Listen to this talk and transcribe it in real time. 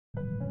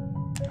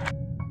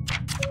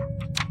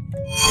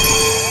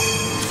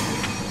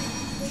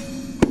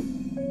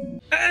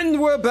And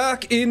we're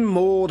back in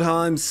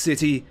Mordheim,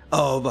 City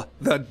of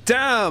the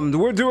Damned.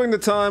 We're doing the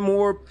time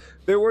warp.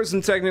 There were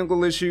some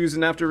technical issues,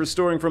 and after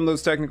restoring from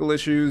those technical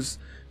issues,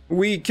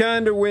 we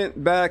kind of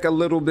went back a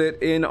little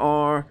bit in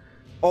our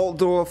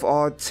Altdorf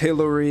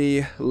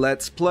artillery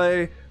let's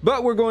play.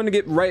 But we're going to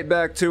get right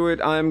back to it.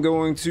 I'm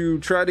going to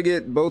try to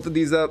get both of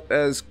these up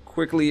as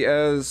quickly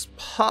as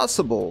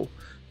possible.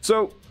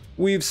 So,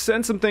 we've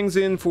sent some things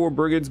in for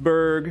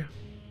Brigadsburg.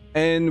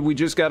 And we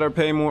just got our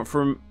payment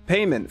from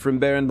Baron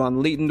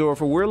von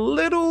Lietendorfer. We're a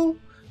little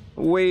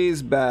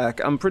ways back.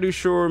 I'm pretty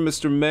sure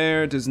Mr.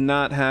 Mayor does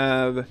not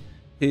have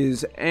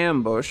his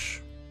ambush.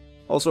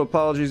 Also,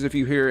 apologies if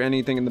you hear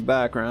anything in the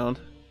background.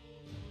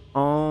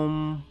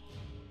 No,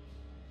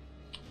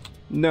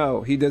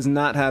 he does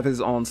not have his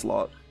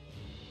onslaught.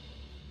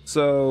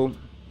 So,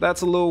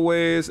 that's a little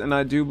ways, and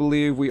I do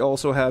believe we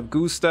also have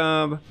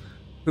Gustav,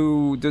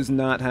 who does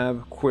not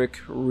have quick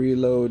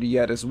reload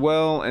yet as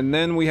well. And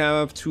then we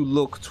have to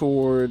look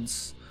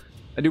towards,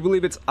 I do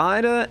believe it's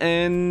Ida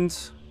and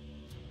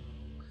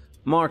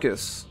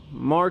Marcus.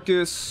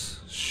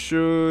 Marcus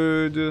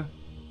should,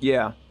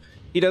 yeah,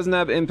 he doesn't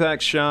have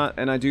impact shot,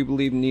 and I do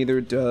believe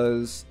neither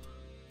does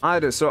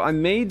Ida. So I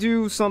may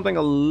do something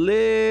a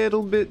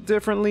little bit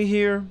differently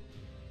here.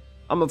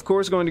 I'm of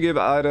course going to give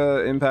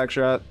Ida impact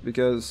shot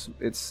because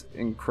it's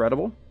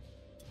incredible.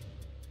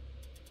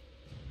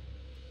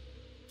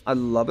 I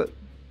love it.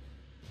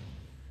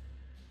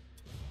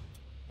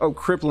 Oh,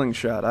 crippling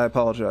shot. I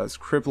apologize.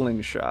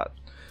 Crippling shot.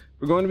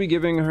 We're going to be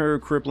giving her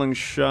crippling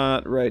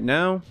shot right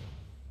now.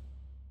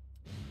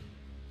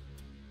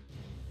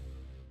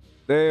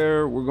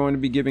 There. We're going to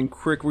be giving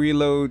quick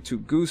reload to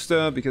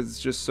Gusta because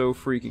it's just so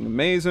freaking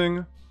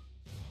amazing.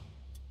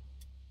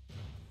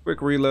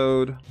 Quick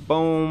reload.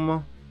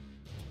 Boom.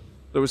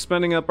 So we're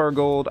spending up our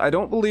gold. I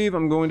don't believe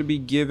I'm going to be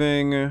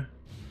giving...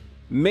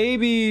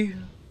 Maybe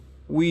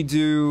we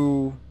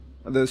do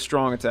the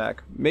strong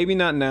attack. Maybe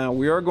not now.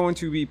 We are going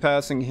to be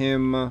passing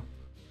him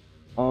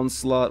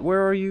onslaught.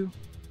 Where are you?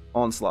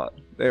 Onslaught.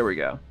 There we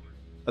go.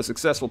 A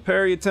successful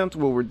parry attempt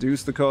will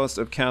reduce the cost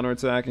of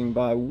counterattacking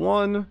by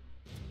 1.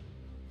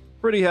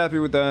 Pretty happy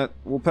with that.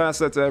 We'll pass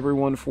that to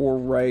everyone for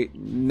right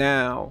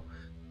now.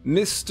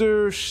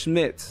 Mr.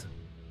 Schmidt.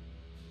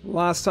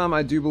 Last time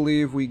I do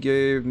believe we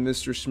gave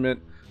Mr. Schmidt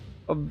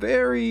a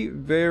very,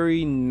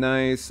 very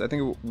nice, I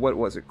think, what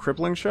was it?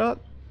 Crippling shot?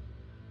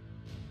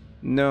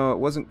 No, it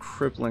wasn't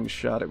crippling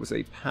shot, it was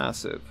a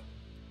passive.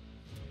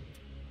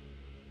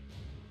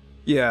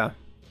 Yeah,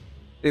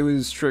 it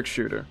was trick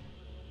shooter.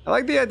 I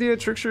like the idea,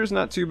 trick shooter's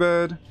not too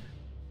bad.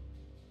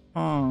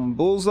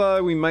 Bullseye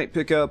we might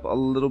pick up a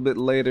little bit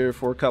later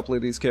for a couple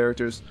of these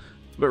characters.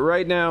 But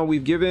right now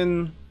we've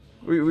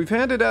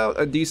handed out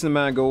a decent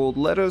amount of gold.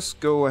 Let us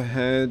go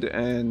ahead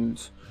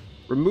and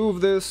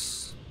remove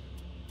this.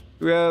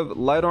 We have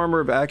light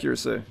armor of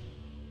accuracy.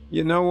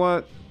 You know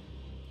what?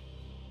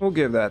 We'll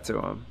give that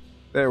to him.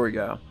 There we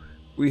go.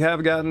 We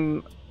have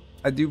gotten,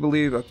 I do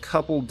believe, a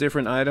couple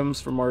different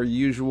items from our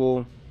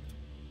usual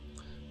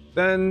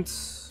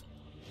vent.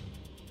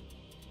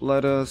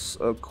 Let us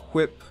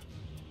equip.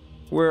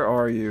 Where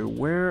are you?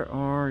 Where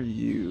are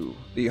you?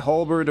 The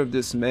Halberd of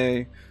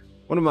Dismay.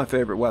 One of my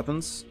favorite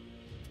weapons.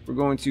 We're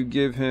going to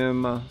give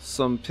him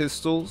some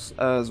pistols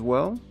as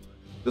well.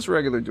 Just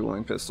regular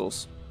dueling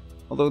pistols.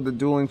 Although the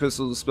dueling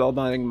pistols of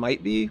spellbinding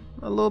might be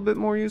a little bit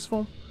more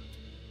useful.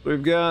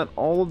 We've got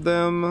all of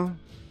them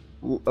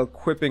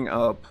equipping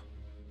up.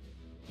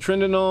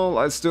 Trindinol,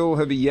 I still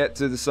have yet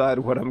to decide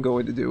what I'm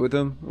going to do with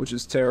him, which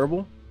is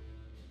terrible.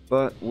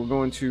 But we're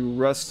going to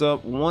rest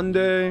up 1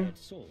 day.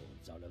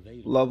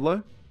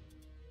 Lovely.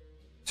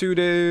 2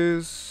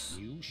 days.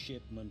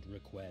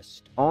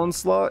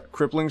 Onslaught,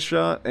 crippling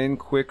shot, and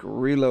quick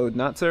reload.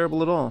 Not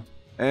terrible at all.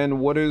 And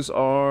what is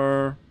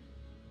our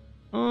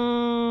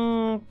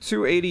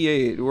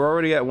 288? We're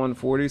already at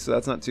 140, so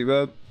that's not too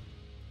bad.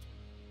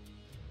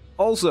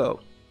 Also,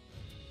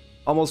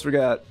 almost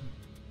forgot.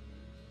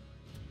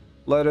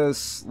 Let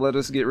us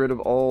get rid of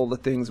all the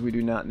things we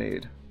do not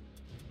need.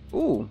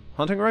 Ooh,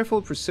 hunting rifle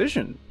of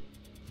precision.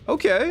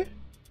 Okay.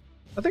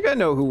 I think I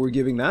know who we're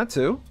giving that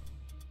to.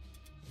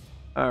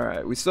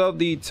 Alright, we still have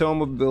the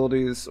Tome of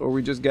Abilities, or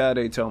we just got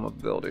a Tome of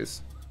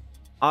Abilities.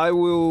 I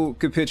will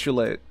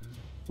capitulate.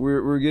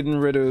 We're getting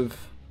rid of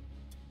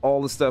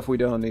all the stuff we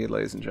don't need,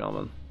 ladies and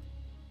gentlemen.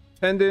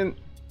 Pendant,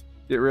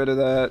 get rid of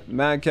that.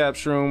 Madcap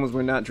Shrooms,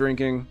 we're not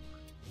drinking.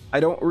 I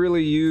don't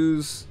really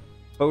use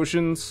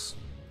potions.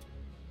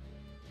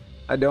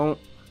 I don't.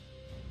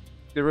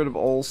 Get rid of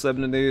all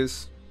 7 of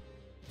these.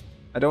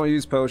 I don't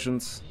use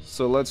potions,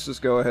 so let's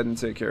just go ahead and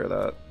take care of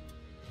that.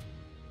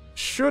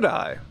 Should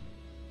I?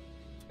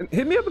 And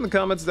hit me up in the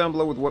comments down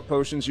below with what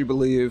potions you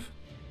believe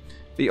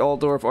the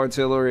Altdorf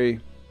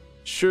artillery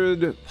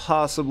should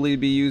possibly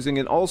be using,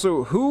 and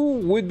also who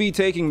would be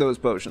taking those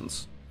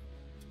potions.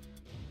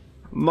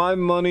 My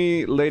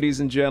money,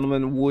 ladies and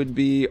gentlemen, would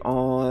be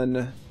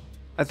on,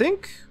 I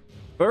think,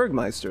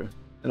 Bergmeister,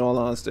 in all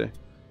honesty.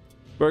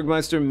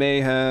 Bergmeister may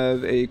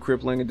have a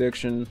crippling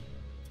addiction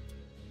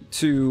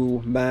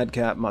to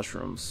madcap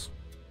mushrooms.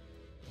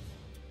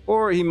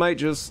 Or he might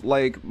just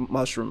like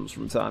mushrooms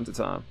from time to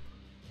time.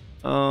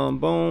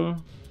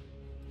 Boom.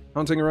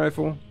 Hunting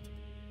rifle.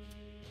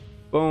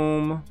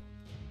 Boom.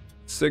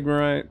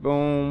 Sigmarite.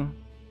 Boom.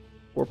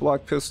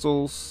 4-block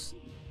pistols.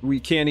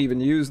 We can't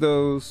even use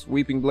those.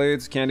 Weeping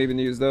blades, can't even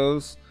use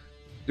those.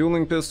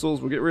 Dueling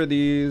pistols, we'll get rid of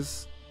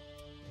these.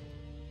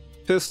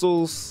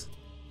 Pistols,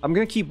 I'm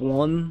gonna keep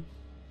one.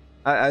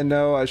 I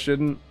know I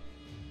shouldn't.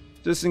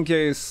 Just in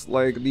case,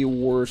 like, the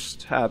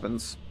worst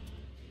happens.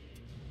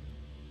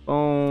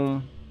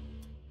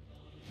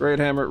 Great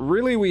hammer.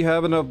 Really, we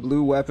have enough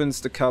blue weapons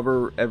to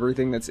cover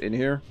everything that's in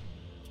here.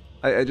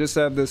 I just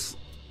have this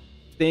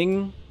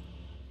thing.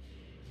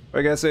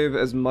 I gotta save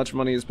as much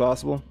money as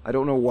possible. I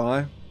don't know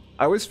why.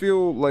 I always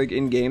feel like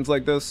in games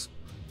like this,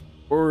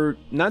 or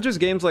not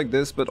just games like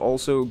this, but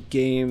also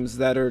games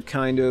that are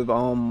kind of,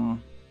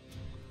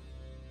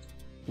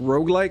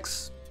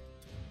 roguelikes.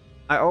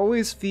 I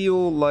always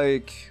feel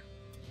like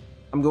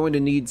I'm going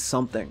to need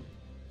something.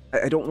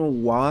 I don't know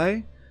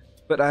why,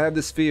 but I have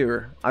this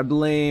fear. I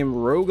blame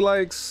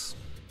roguelikes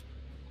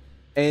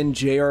and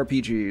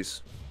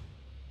JRPGs.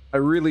 I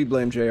really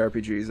blame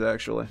JRPGs,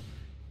 actually.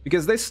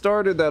 Because they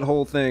started that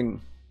whole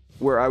thing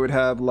where I would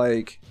have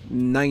like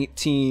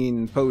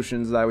 19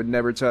 potions that I would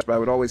never touch, but I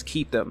would always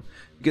keep them.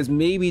 Because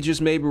maybe,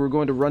 just maybe, we're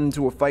going to run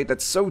into a fight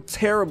that's so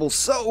terrible,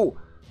 so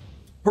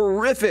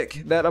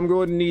horrific, that I'm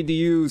going to need to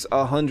use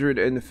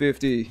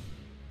 150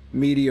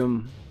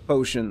 medium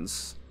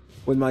potions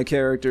when my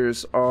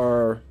characters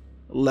are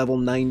level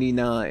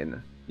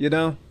 99. You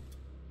know?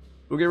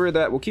 We'll get rid of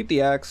that. We'll keep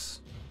the axe.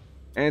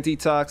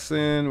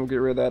 Antitoxin, we'll get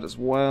rid of that as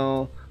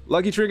well.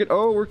 Lucky trinket,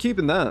 oh, we're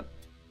keeping that.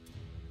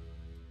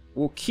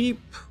 We'll keep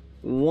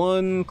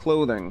one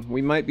clothing.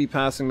 We might be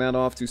passing that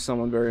off to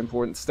someone very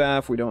important.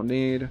 Staff, we don't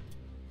need.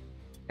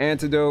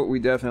 Antidote, we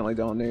definitely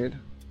don't need.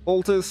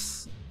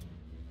 Poultice,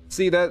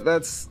 see,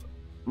 that's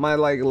my,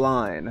 like,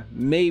 line.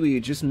 Maybe,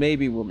 just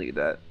maybe we'll need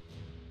that.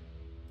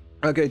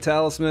 Okay,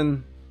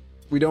 talisman,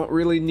 we don't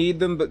really need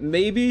them, but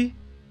maybe.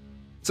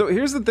 So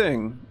here's the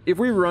thing. If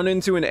we run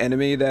into an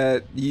enemy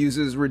that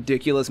uses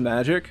ridiculous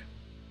magic,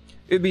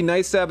 it'd be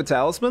nice to have a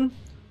talisman,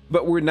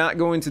 but we're not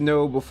going to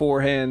know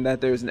beforehand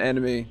that there's an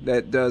enemy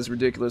that does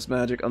ridiculous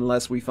magic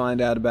unless we find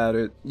out about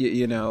it,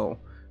 you know,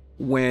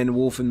 when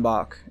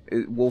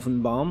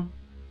Wolfenbaum?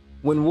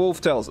 When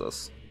Wolf tells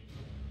us.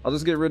 I'll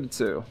just get rid of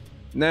 2.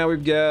 Now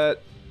we've got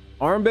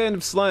Armband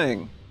of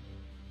Slaying.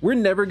 We're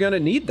never gonna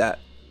need that.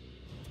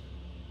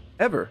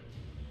 Ever.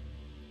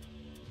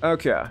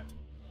 Okay.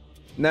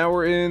 Now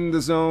we're in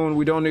the zone.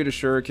 We don't need a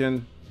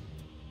shuriken.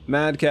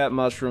 Madcap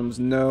mushrooms,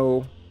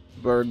 no.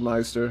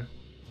 Bergmeister.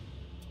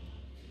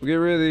 We'll get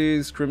rid of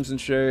these. Crimson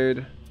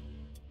Shade.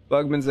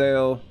 Bugman's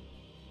Ale.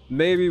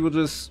 Maybe we'll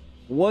just...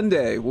 one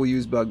day we'll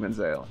use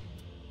Bugman's Ale.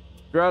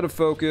 Drought of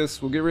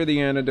Focus. We'll get rid of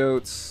the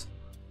antidotes.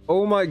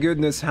 Oh my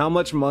goodness, how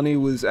much money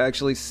was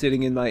actually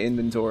sitting in my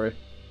inventory.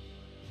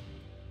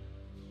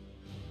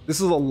 This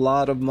is a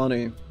lot of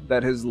money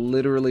that has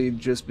literally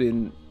just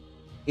been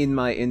in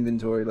my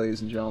inventory,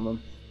 ladies and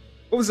gentlemen.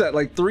 What was that,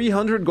 like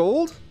 300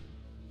 gold?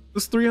 It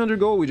was 300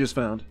 gold we just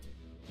found.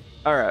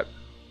 Alright.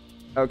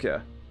 Okay.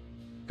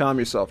 Calm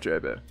yourself,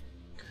 JB.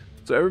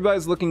 So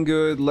everybody's looking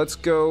good. Let's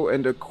go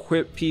and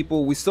equip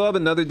people. We still have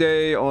another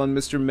day on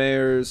Mr.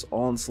 Mayor's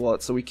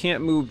onslaught, so we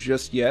can't move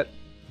just yet.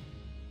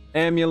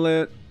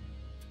 Amulet.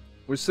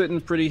 We're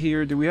sitting pretty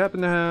here. Do we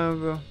happen to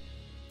have...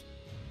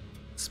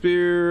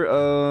 Spear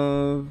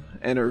of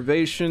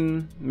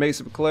Enervation, Mace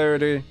of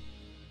Clarity,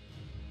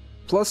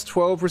 plus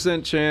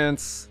 12%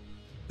 chance.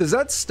 Does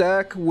that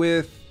stack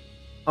with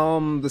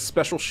the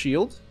special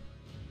shield?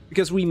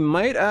 Because we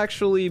might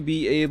actually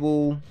be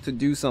able to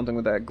do something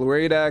with that.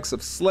 Great Axe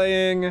of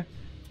Slaying.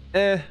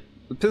 The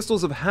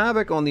Pistols of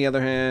Havoc, on the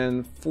other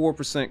hand,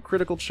 4%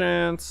 critical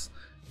chance.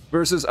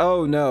 Versus,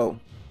 oh no,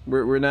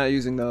 we're not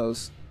using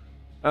those.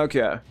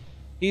 Okay,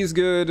 he's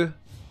good.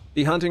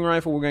 The Hunting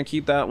Rifle, we're gonna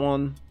keep that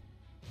one.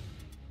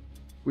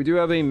 We do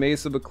have a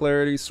Mace of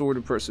Clarity, Sword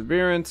of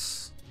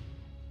Perseverance.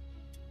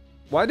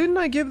 Why didn't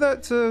I give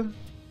that to...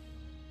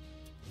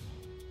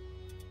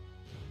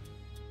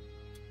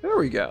 There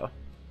we go.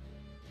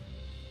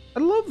 I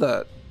love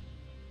that.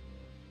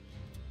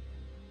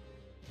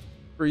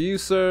 For you,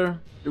 sir,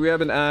 do we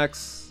have an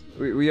axe?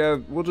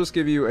 We'll just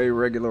give you a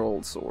regular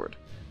old sword.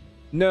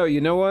 No, you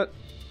know what?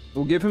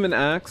 We'll give him an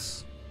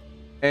axe,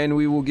 and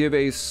we will give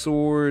a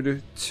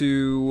sword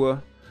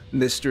to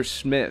Mr.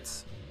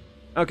 Smith.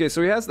 Okay,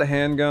 so he has the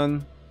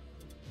handgun.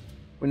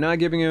 We're not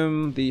giving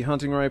him the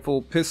hunting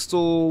rifle.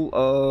 Pistol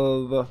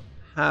of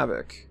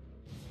Havoc.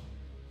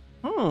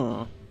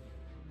 I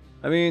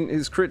mean,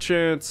 his crit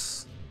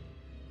chance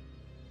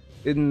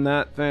isn't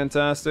that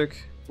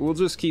fantastic. We'll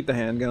just keep the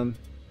handgun,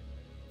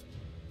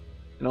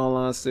 in all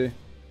honesty.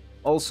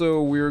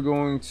 Also, we're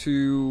going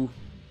to...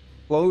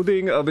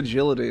 Clothing of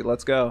Agility.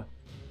 Let's go.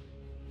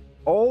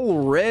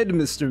 All red,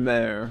 Mr.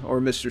 Mayor, or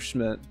Mr.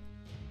 Schmidt.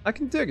 I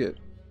can dig it.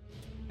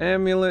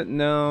 Amulet,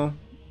 no.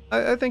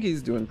 I think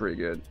he's doing pretty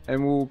good.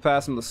 And we'll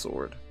pass him the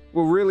sword.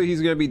 Well, really,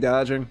 he's going to be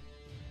dodging.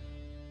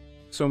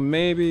 So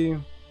maybe...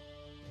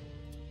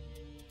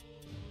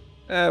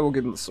 We'll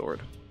give him the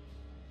sword.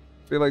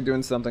 Feel like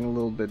doing something a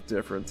little bit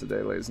different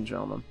today, ladies and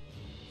gentlemen.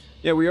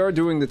 Yeah, we are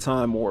doing the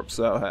time warp,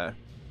 so hey.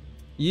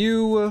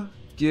 You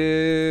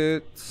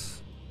get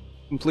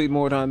complete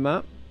Mordheim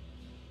map.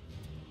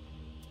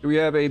 Do we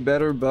have a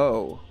better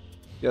bow?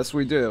 Yes,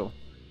 we do.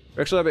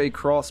 We actually have a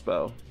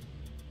crossbow.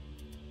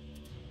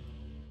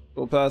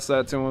 We'll pass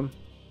that to him.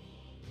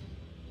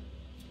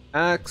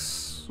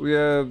 Axe. We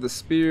have the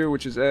spear,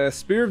 which is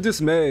Spear of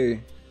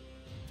Dismay.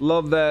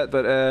 Love that,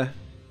 but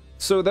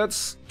so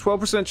that's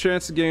 12%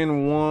 chance to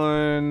gain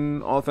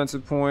 1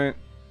 offensive point.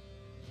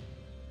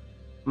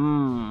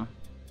 I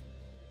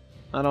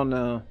don't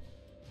know.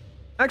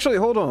 Actually,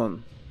 hold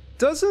on.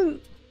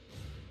 Doesn't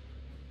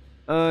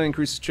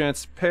increases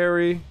chance to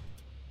parry.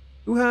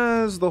 Who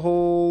has the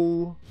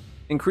whole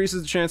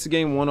increases the chance to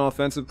gain 1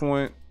 offensive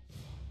point?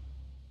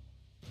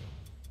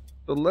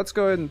 So let's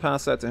go ahead and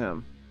pass that to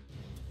him.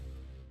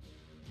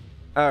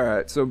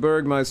 Alright, so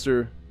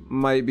Bergmeister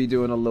might be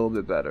doing a little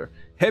bit better.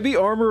 Heavy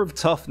Armor of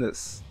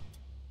Toughness.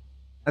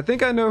 I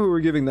think I know who we're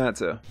giving that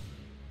to.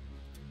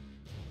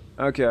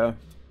 Okay.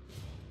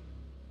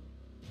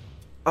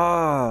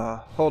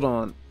 Hold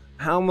on.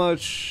 How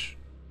much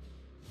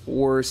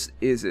worse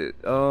is it?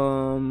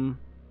 Arcane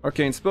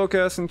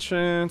Spellcasting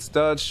chance,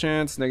 dodge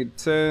chance,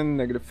 -10,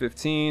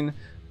 -15,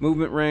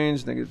 movement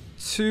range,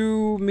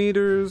 -2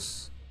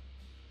 meters.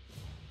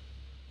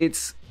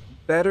 It's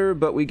better,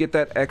 but we get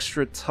that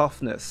extra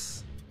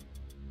toughness.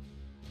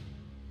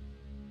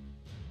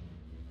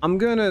 I'm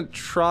gonna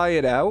try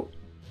it out.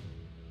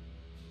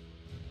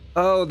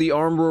 Oh, the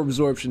armor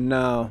absorption.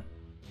 No.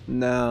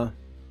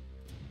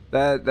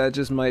 That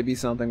just might be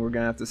something we're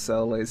gonna have to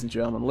sell, ladies and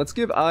gentlemen. Let's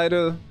give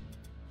Ida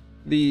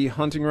the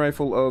hunting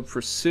rifle of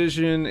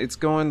precision. It's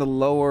going to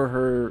lower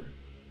her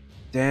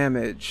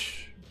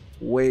damage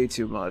way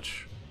too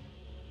much.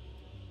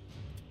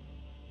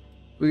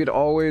 We could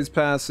always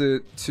pass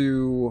it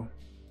to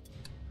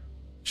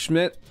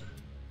Schmidt,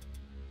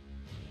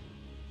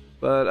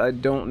 but I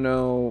don't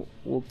know.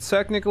 Well,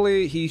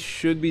 technically he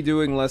should be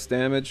doing less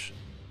damage.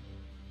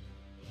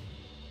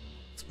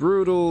 It's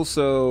brutal,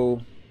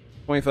 so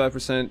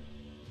 25%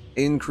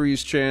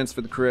 increased chance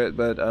for the crit,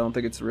 but I don't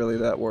think it's really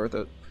that worth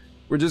it.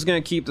 We're just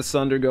gonna keep the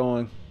Sunder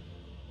going.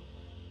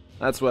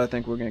 That's what I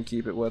think we're gonna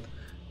keep it with.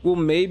 We'll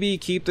maybe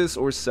keep this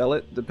or sell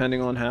it,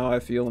 depending on how I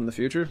feel in the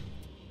future.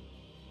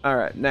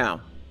 Alright,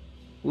 now,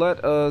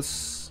 let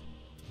us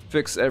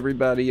fix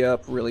everybody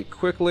up really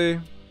quickly.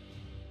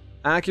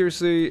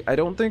 Accuracy, I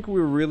don't think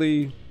we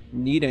really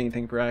need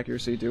anything for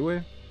accuracy, do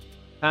we?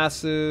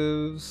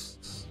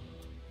 Passives...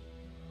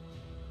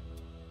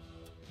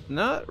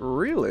 not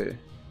really. I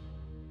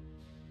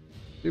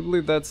do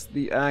believe that's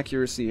the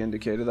accuracy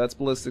indicator. That's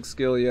ballistic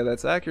skill, yeah,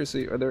 that's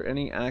accuracy. Are there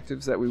any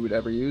actives that we would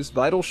ever use?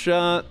 Vital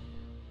shot,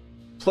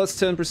 plus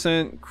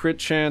 10% crit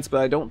chance, but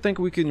I don't think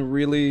we can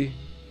really...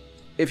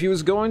 if he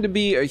was going to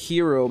be a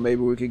hero,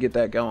 maybe we could get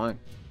that going.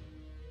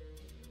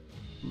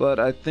 But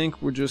I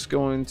think we're just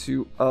going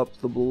to up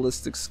the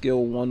ballistic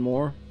skill 1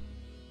 more.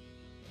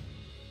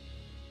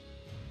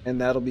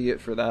 And that'll be it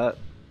for that.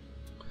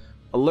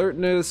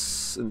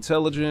 Alertness,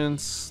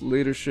 intelligence,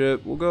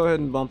 leadership. We'll go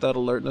ahead and bump that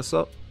alertness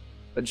up.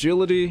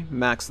 Agility,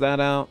 max that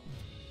out.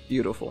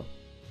 Beautiful.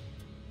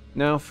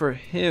 Now for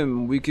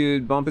him, we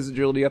could bump his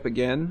agility up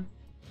again.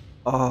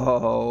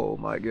 Oh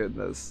my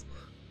goodness.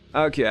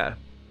 Okay,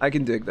 I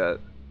can dig that.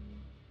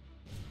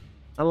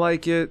 I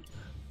like it.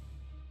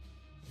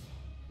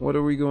 What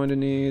are we going to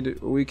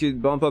need? We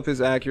could bump up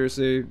his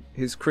accuracy.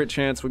 His crit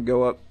chance would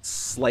go up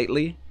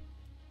slightly.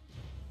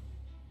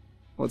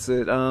 What's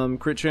it?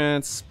 Crit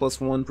chance plus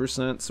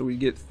 1%, so we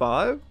get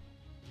 5?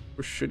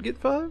 Or should get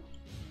 5?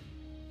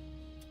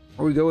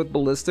 Or we go with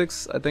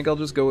ballistics? I think I'll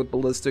just go with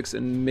ballistics,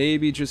 and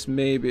maybe, just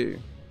maybe,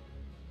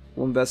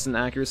 we'll invest in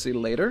accuracy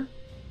later.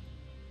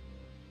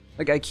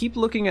 Like, I keep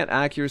looking at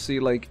accuracy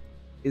like,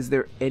 is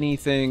there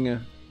anything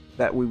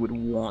that we would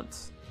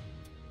want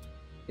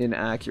in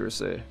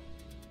accuracy?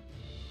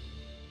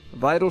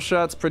 Vital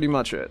shot's pretty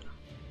much it.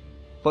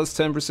 Plus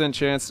 10%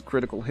 chance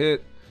critical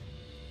hit.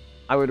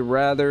 I would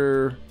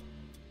rather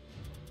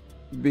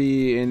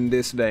be in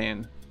this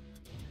vein,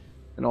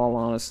 in all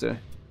honesty.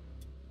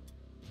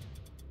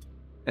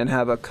 And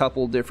have a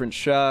couple different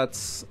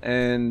shots,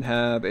 and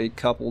have a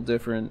couple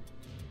different,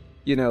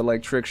 you know,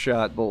 like trick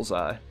shot,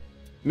 bullseye.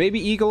 Maybe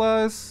Eagle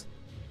Eyes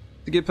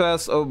to get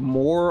past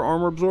more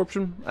armor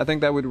absorption. I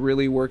think that would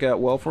really work out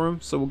well for him.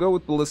 So we'll go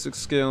with ballistic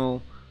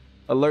skill.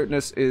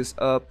 Alertness is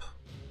up.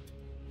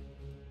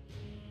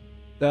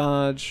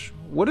 Dodge.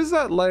 What is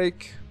that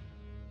like?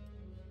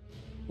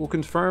 We'll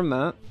confirm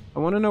that. I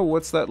want to know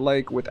what's that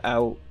like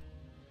without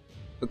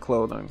the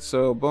clothing.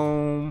 So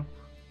boom,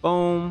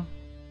 boom.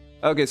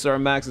 Okay, so our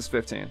max is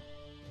 15.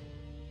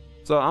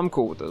 So I'm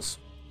cool with this.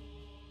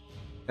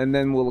 And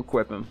then we'll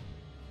equip him.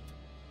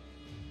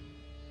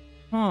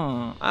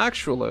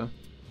 Actually,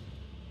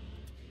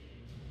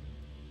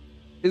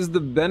 is the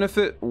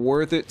benefit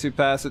worth it to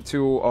pass it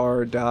to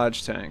our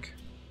dodge tank?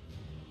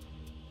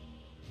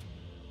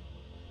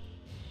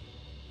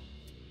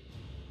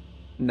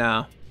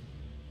 Nah.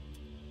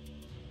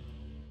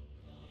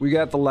 We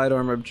got the light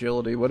armor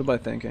agility. What am I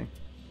thinking?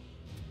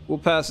 We'll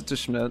pass it to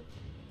Schmidt.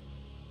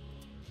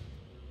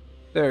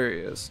 There he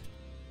is.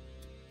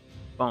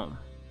 Boom.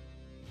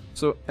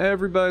 So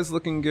everybody's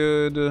looking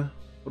good.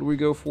 What do we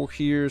go for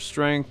here?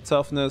 Strength,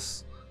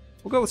 toughness.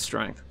 We'll go with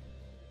strength.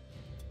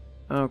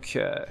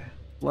 Okay.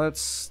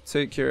 Let's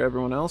take care of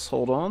everyone else.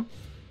 Hold on.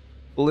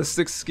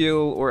 Ballistic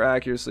skill or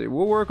accuracy.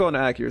 We'll work on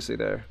accuracy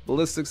there.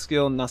 Ballistic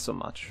skill, not so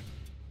much.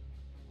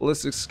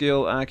 Ballistic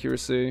skill,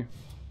 accuracy.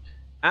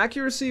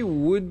 Accuracy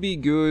would be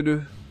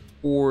good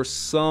for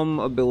some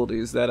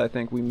abilities that I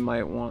think we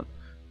might want.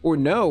 Or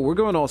no, we're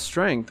going all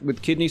strength.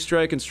 With Kidney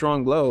Strike and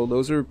Strong Blow,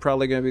 those are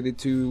probably going to be the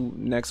two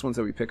next ones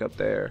that we pick up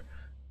there. Are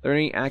there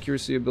any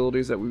accuracy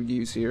abilities that we would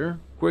use here?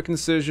 Quick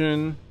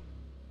Incision.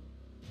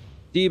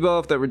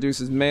 Debuff that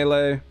reduces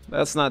melee.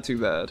 That's not too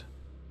bad.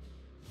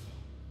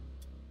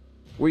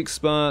 Weak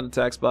Spot,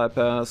 Attacks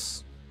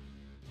Bypass.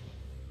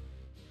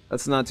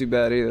 That's not too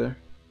bad either.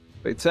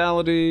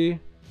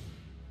 Fatality.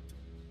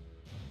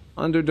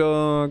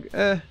 Underdog.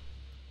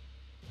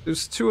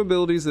 There's two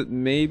abilities that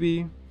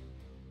maybe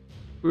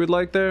we would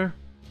like there.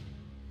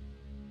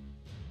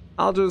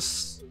 I'll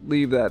just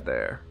leave that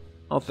there.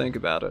 I'll think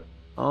about it.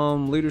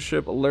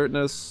 Leadership,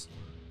 alertness.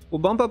 We'll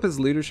bump up his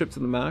leadership to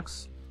the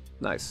max.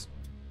 Nice.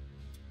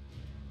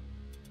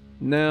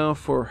 Now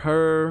for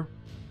her,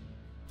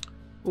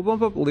 we'll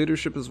bump up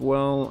leadership as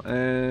well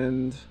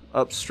and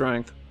up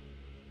strength.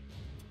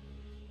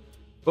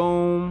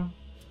 Boom.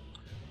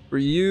 For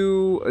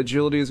you,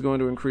 agility is going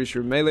to increase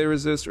your melee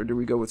resist, or do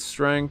we go with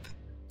strength?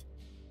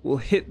 We'll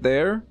hit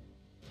there.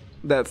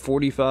 That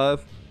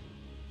 45.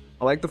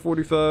 I like the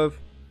 45.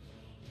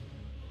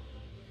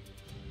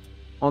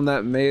 On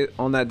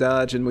that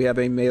dodge, and we have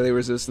a melee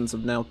resistance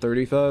of now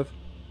 35.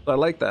 So I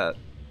like that.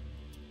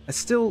 I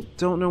still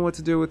don't know what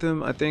to do with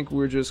him. I think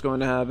we're just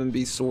going to have him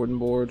be sword and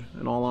board,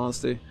 in all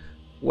honesty.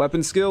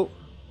 Weapon skill.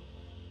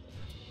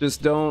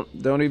 Just don't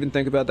even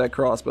think about that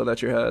crossbow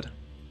that's your head.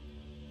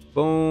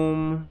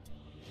 Boom.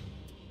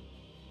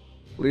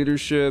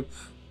 Leadership.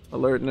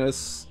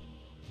 Alertness.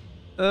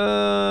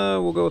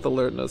 We'll go with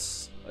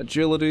alertness.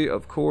 Agility,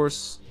 of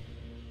course.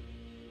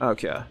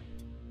 Okay.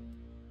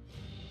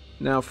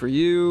 Now for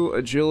you,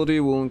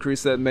 agility will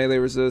increase that melee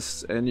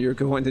resist, and you're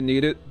going to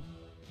need it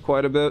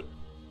quite a bit.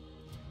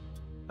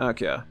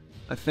 Okay.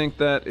 I think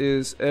that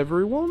is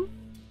everyone?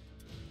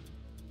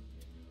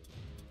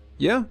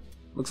 Yeah.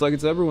 Looks like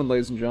it's everyone,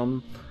 ladies and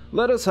gentlemen.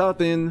 Let us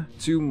hop in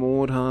to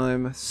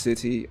Mordheim,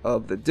 City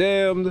of the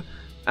Damned,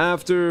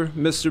 after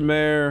Mr.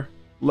 Mayor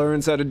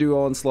learns how to do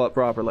Onslaught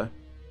properly.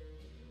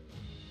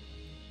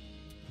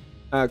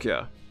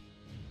 Okay.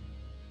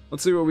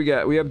 Let's see what we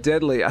got. We have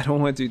Deadly. I don't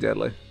want to do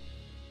Deadly.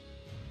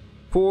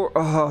 Poor...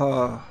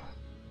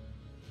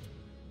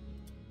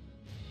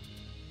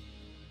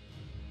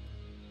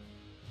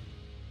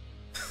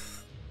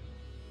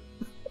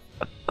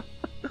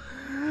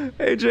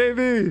 Hey,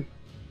 JV!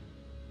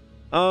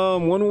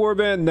 One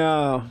warband?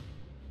 No.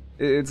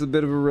 It's a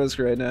bit of a risk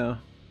right now.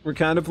 We're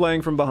kind of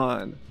playing from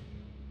behind.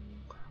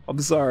 I'm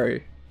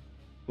sorry.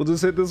 We'll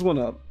just hit this one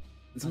up.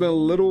 It's been a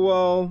little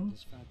while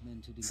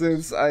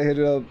since I hit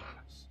up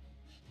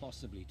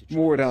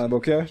Mordheim,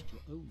 okay?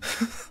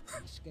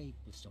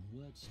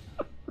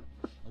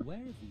 Aware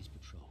of these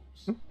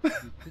patrols,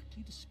 you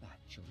quickly dispatch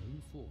your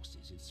own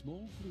forces in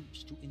small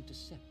groups to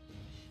intercept them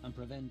and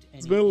prevent any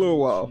It's been a little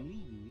while. from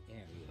leaving the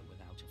area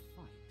without a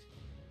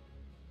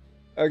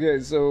fight.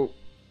 Okay, so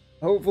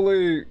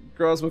hopefully,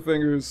 cross my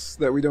fingers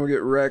that we don't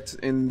get wrecked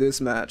in this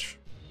match.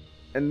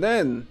 And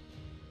then,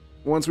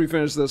 once we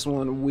finish this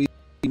one, we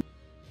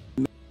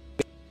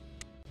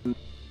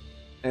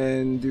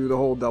and do the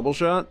whole double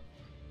shot.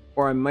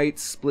 Or I might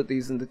split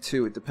these into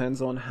two. It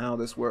depends on how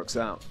this works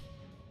out.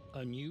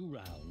 A new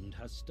round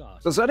has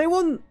started. Does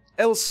anyone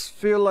else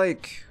feel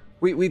like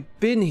we've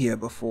been here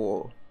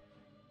before?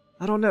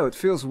 I don't know, it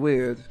feels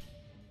weird.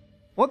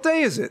 What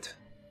day is it?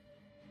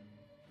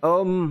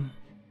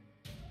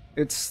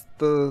 It's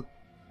the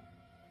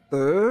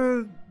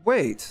 3rd?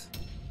 Wait.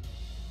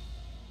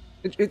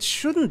 It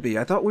shouldn't be.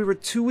 I thought we were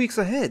 2 weeks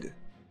ahead.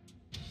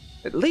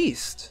 At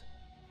least.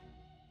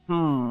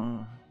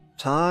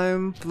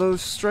 Time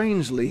flows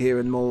strangely here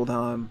in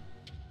Mordheim.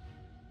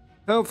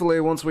 Hopefully,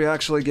 once we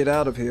actually get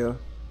out of here,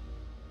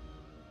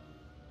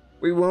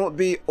 we won't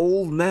be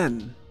old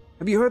men.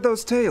 Have you heard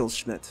those tales,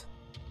 Schmidt?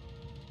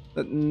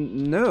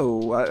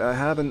 No, I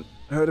haven't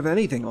heard of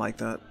anything like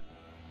that.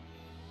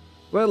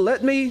 Well,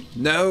 let me...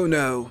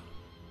 No.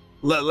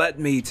 Let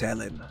me tell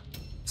him.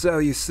 So,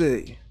 you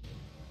see,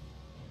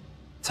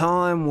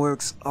 time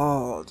works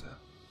odd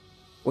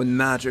when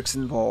magic's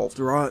involved,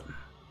 right?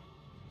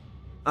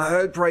 I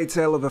heard pray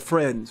tell of a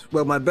friend,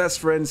 well, my best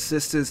friend's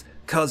sister's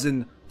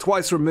cousin,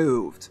 twice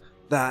removed,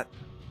 that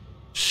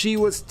she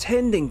was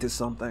tending to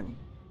something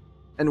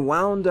and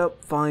wound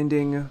up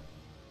finding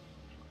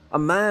a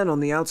man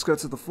on the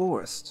outskirts of the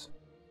forest.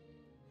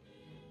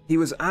 He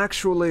was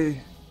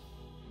actually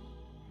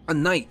a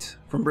knight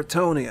from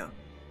Bretonia.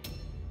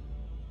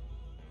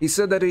 He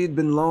said that he had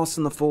been lost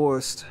in the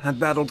forest, had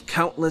battled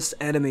countless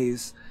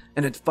enemies,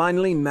 and had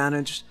finally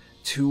managed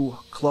to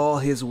claw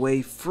his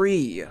way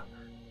free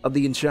of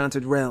the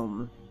enchanted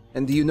realm.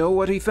 And do you know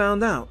what he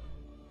found out?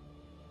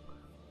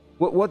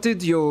 What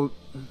did your...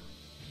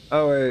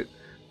 Oh wait.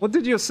 What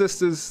did your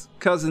sister's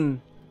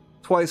cousin,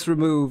 twice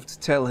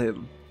removed, tell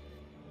him?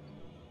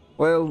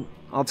 Well,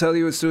 I'll tell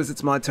you as soon as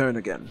it's my turn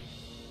again.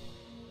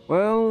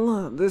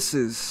 Well, this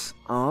is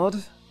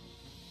odd.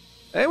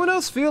 Anyone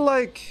else feel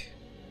like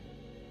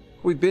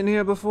we've been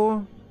here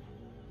before?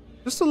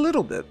 Just a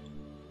little bit.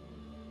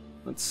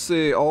 Let's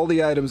see, all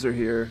the items are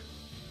here.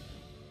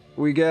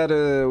 We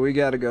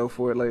gotta go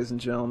for it, ladies and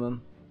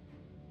gentlemen.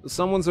 So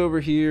someone's over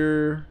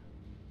here.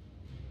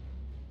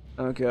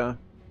 Okay.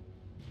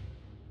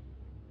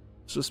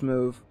 Let's just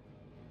move.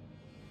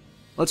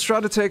 Let's try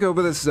to take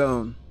over this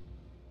zone.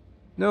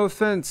 No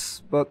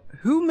offense, but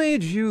who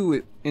made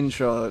you in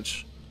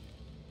charge?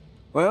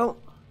 Well,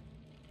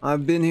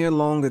 I've been here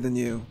longer than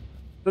you.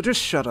 So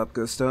just shut up,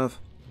 Gustav.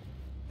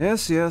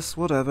 Yes,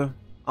 whatever.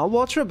 I'll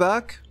watch her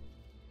back.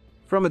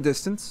 From a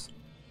distance.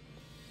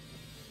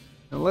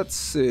 Now let's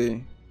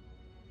see.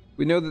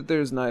 We know that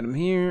there's an item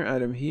here,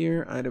 item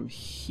here, item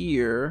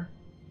here.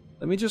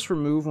 Let me just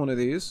remove one of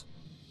these.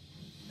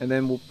 And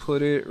then we'll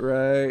put it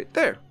right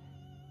there.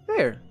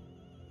 There.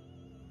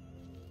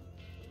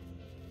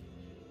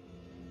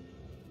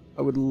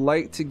 I would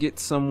like to get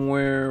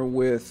somewhere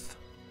with,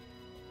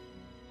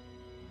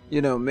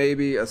 you know,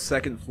 maybe a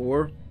second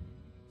floor.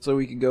 So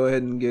we could go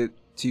ahead and get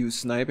to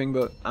sniping,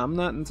 but I'm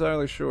not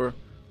entirely sure.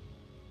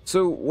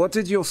 So, what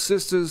did your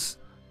sister's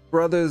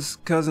brother's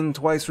cousin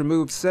twice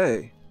removed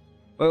say?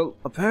 Well,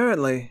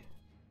 apparently,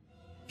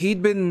 he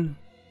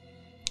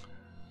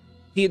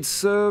had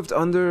served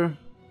under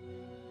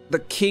the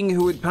king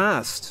who had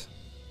passed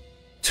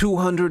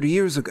 200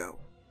 years ago.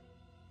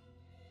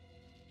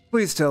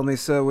 Please tell me,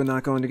 sir, we're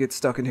not going to get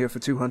stuck in here for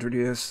 200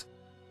 years.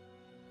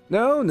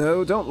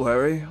 No, don't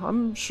worry.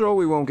 I'm sure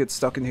we won't get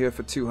stuck in here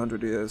for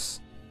 200 years.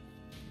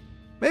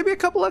 Maybe a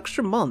couple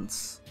extra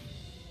months.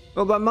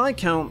 Well, by my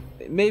count,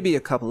 maybe a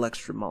couple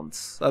extra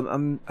months.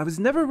 I was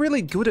never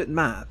really good at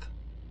math.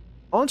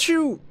 Aren't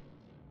you,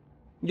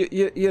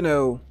 you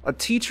know, a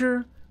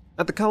teacher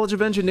at the College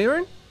of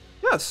Engineering?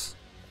 Yes.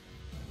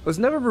 I was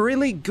never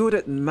really good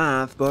at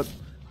math, but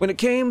when it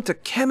came to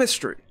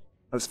chemistry,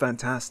 I was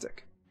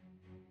fantastic.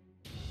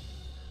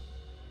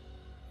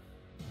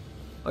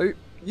 Are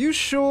you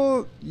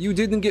sure you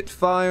didn't get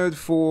fired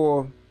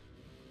for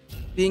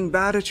being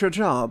bad at your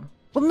job?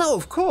 Well, no,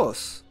 of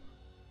course.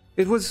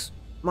 It was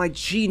my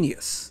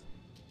genius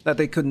that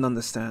they couldn't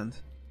understand.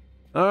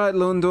 Alright,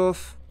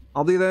 Altdorf.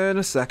 I'll be there in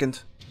a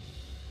second.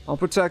 I'll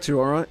protect you,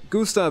 alright?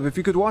 Gustav, if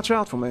you could watch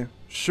out for me.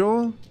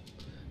 Sure.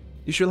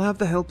 You shall have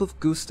the help of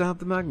Gustav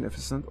the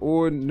Magnificent.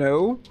 Or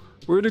no,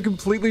 we're in a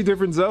completely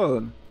different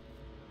zone.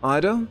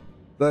 Ida,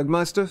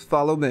 Bergmeister,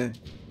 follow me.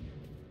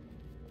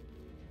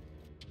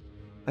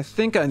 I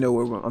think I know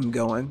where I'm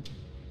going.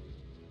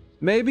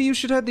 Maybe you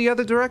should head the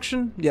other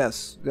direction?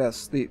 Yes,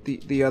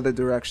 the other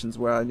direction's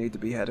where I need to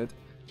be headed.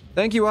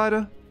 Thank you,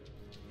 Ida.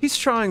 He's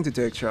trying to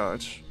take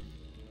charge.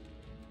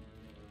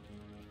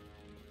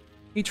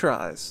 He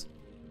tries.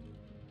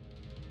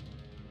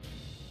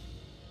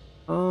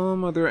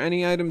 Are there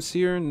any items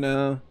here?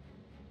 No.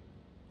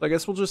 I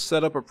guess we'll just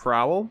set up a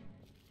prowl.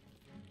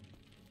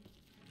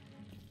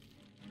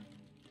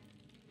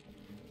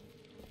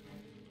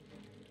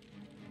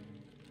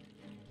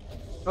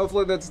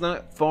 Hopefully that's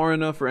not far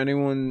enough for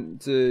anyone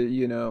to,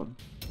 you know,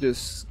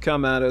 just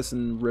come at us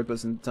and rip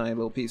us into tiny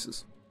little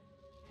pieces.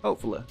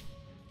 Hopefully.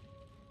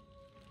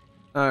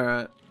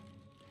 Alright.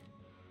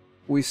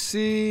 We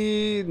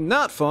see...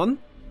 not fun.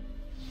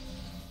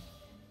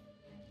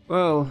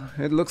 Well,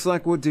 it looks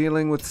like we're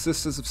dealing with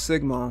Sisters of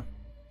Sigmar.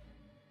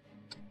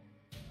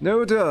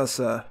 No duh,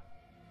 sir.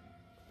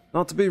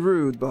 Not to be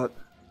rude, but...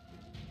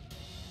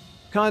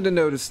 kinda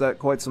noticed that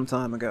quite some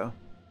time ago.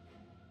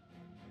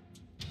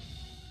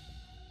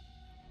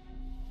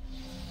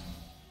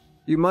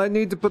 You might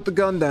need to put the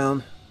gun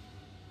down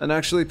and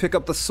actually pick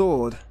up the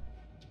sword.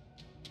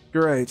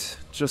 Great,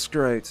 just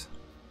great.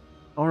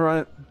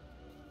 Alright.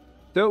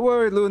 Don't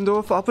worry,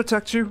 Altdorf, I'll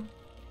protect you.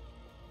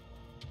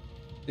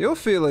 You're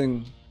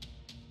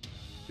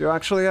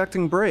actually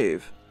acting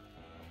brave.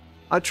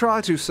 I try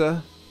to,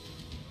 sir.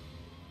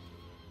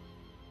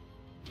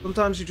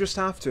 Sometimes you just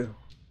have to.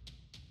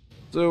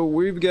 So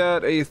we've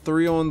got a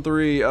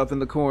 3-on-3 up in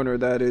the corner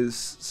that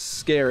is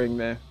scaring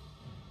me.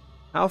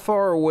 How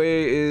far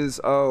away is...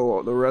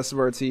 oh, the rest of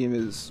our team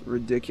is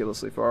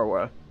ridiculously far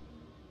away.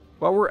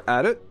 While we're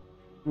at it,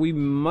 we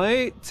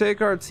might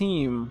take our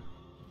team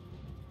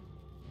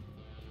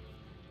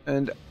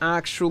and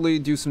actually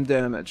do some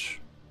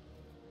damage.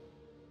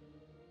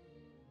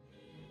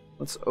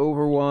 Let's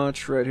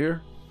Overwatch right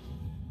here.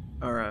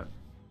 Alright.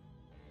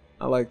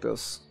 I like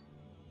this.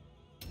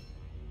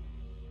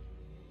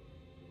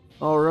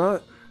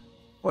 Alright.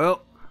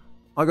 Well,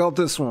 I got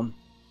this one.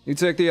 You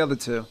take the other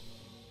two.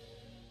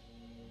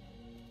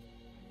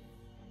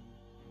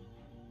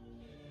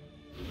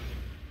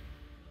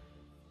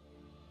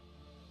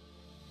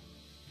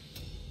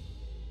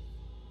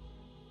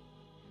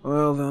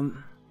 Well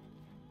then,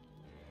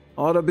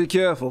 Ought to be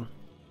careful.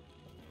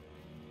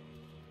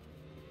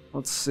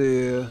 Let's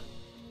see.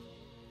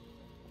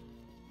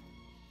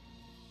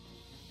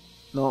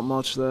 Not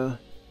much there.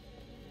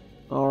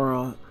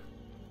 Alright.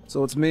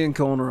 So it's me and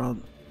Conrad.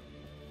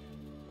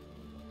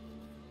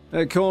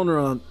 Hey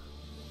Conrad.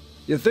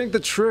 You think the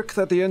trick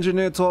that the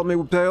engineer taught me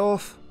would pay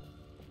off?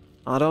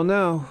 I don't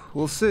know.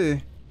 We'll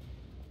see.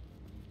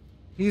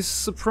 He's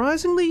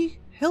surprisingly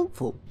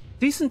helpful.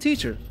 Decent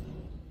teacher.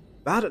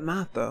 Bad at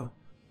math though.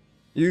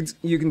 You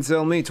can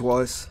tell me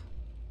twice.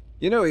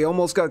 You know, he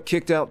almost got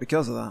kicked out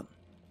because of that.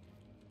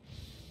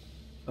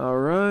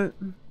 Alright.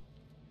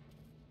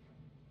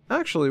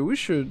 Actually, we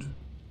should...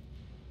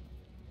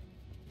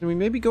 Can we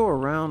maybe go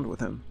around with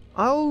him?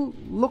 I'll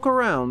look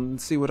around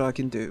and see what I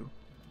can do.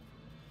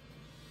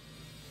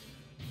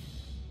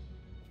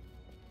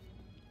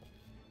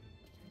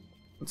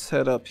 Let's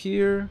head up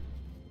here.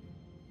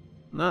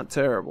 Not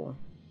terrible.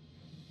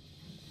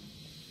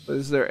 But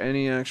is there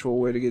any actual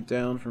way to get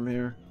down from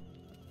here?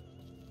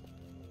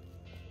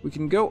 We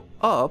can go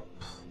up.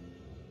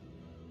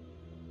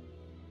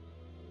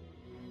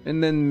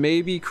 And then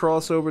maybe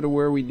cross over to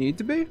where we need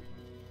to be?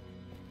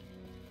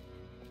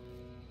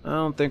 I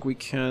don't think we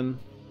can.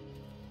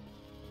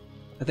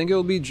 I think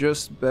it'll be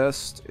just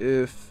best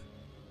if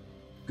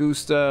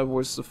Gustav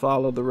was to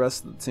follow the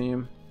rest of the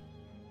team.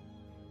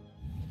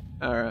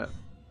 Alright,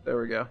 there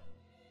we go.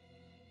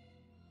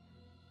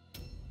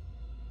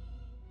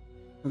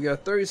 We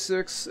got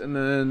 36 and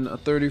then a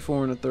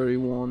 34 and a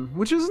 31,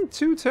 which isn't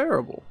too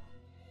terrible.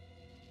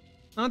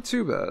 Not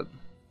too bad.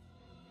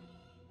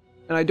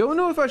 And I don't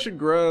know if I should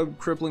grab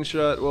Crippling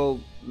Shot. Well,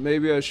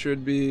 maybe I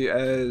should be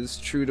as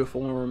true to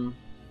form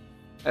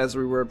as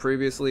we were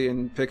previously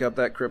and pick up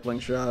that Crippling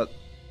Shot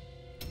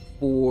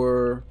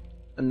for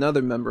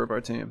another member of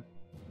our team.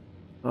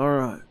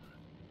 Alright.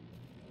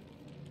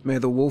 May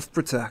the wolf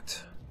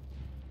protect.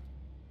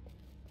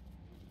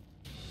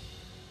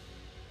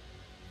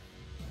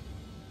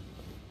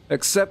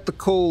 Accept the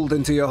cold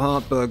into your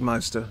heart,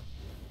 Bergmeister.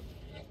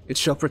 It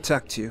shall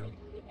protect you.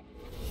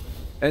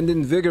 And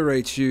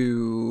invigorate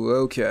you.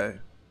 Okay.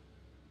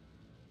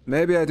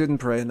 Maybe I didn't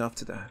pray enough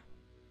today.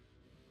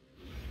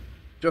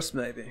 Just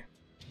maybe.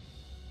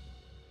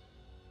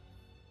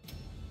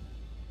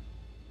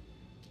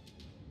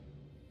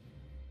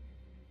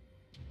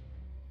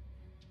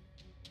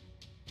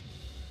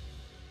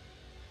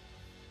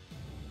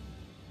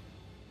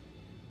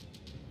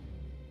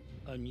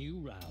 A new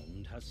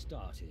round has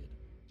started.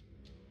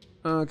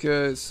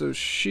 Okay, so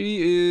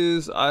she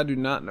is... I do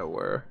not know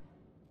where.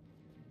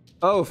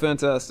 Oh,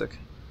 fantastic.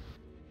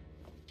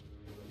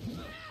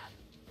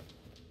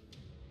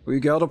 We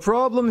got a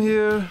problem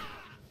here.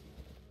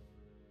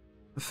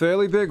 A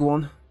fairly big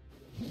one.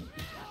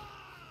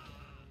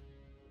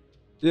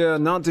 Yeah,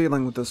 not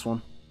dealing with this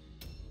one.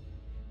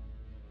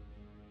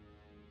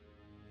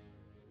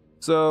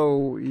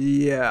 So,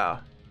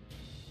 yeah.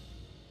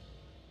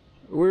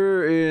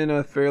 We're in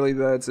a fairly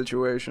bad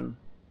situation.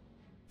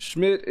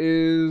 Schmidt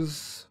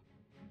is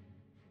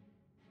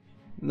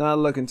not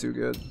looking too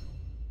good.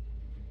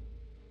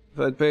 If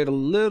I'd paid a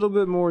little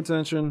bit more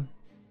attention,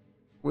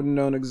 wouldn't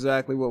known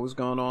exactly what was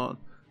going on.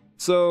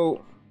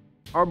 So,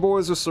 our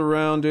boys are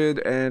surrounded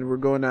and we're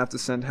going to have to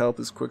send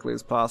help as quickly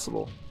as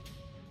possible.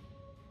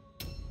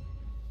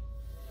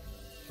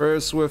 Prayer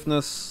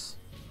swiftness.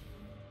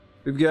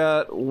 We've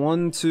got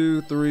 1,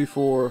 2, 3,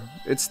 4.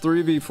 It's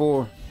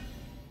 3v4.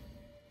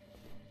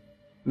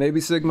 Maybe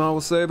Sigmar will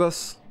save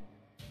us.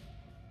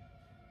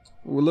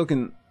 We're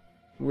looking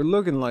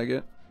like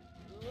it.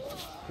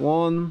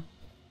 1.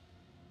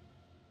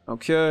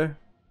 Okay.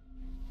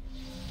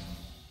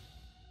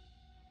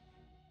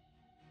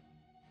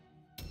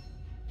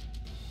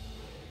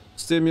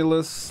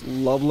 Stimulus,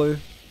 lovely.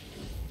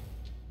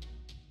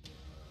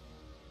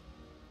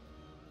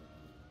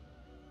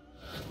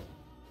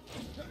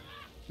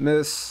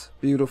 Miss,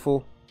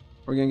 beautiful.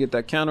 We're gonna get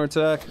that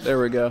counterattack. There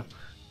we go.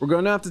 We're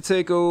gonna have to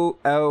take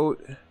out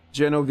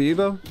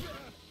Genoviva.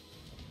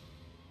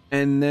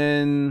 And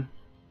then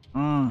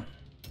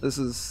this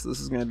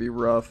is gonna be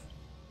rough.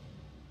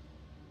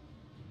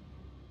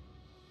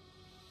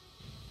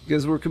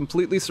 Because we're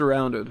completely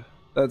surrounded.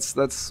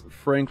 That's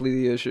frankly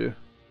the issue.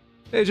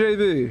 Hey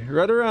JB,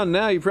 right around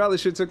now you probably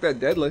should have took that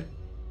deadly.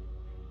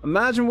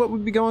 Imagine what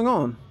would be going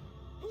on.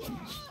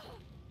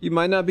 You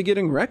might not be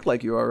getting wrecked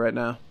like you are right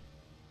now.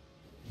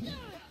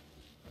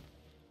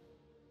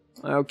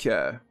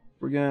 Okay,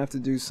 we're gonna have to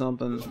do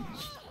something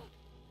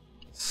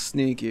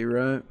sneaky,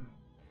 right?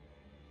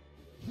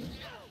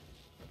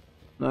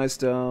 Nice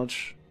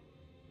dodge.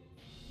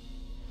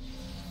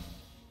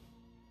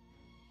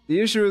 The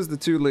issue is the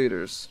two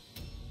leaders.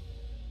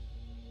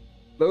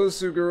 Those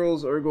two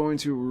girls are going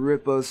to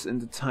rip us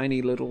into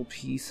tiny little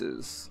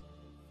pieces.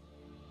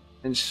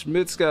 And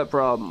Schmidt's got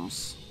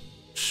problems.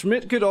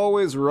 Schmidt could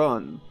always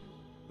run,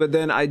 but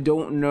then I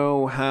don't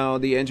know how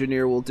the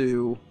engineer will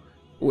do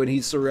when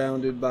he's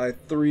surrounded by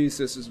 3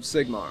 Sisters of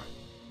Sigmar.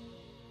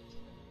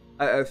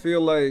 I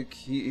feel like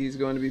he's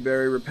going to be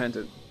very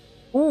repentant.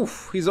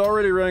 Oof, he's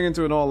already running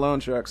into an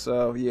all-alone check,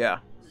 so yeah.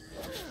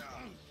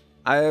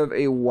 I have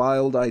a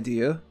wild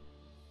idea.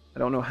 I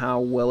don't know how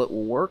well it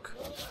will work.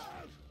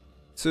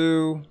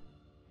 2,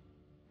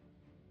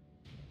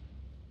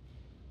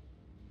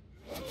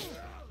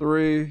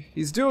 3.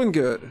 He's doing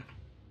good.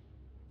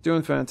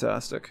 Doing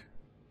fantastic.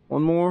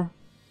 1 more.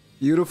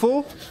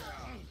 Beautiful.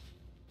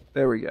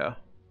 There we go.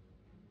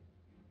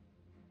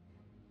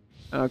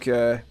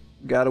 Okay.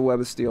 Got a web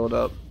of steel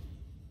up.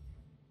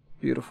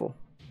 Beautiful.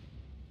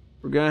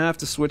 We're gonna have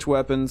to switch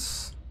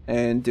weapons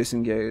and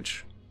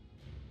disengage.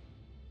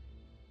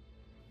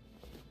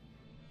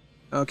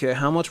 Okay,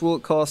 how much will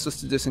it cost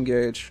us to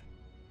disengage?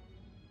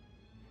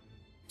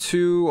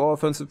 2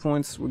 offensive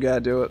points. We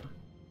gotta do it.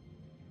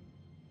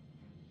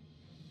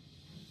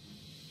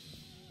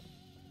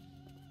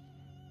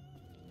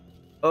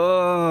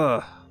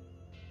 Ugh.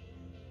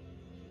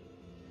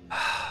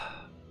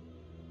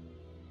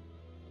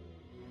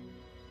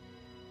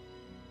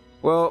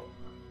 Well,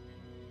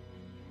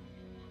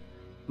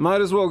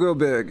 might as well go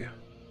big.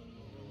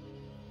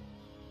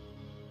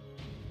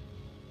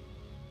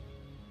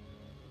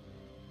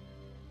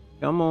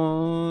 Come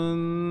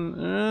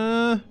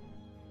on.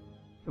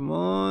 Come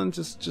on,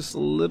 just a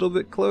little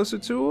bit closer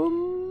to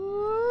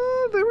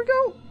him. There we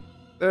go.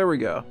 There we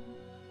go.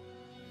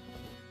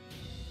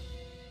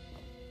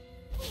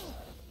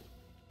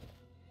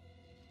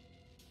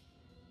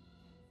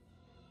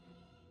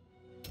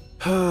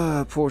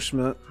 Poor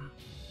Schmidt.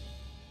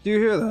 Do you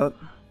hear that?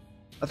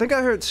 I think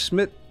I heard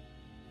Schmidt...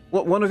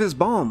 one of his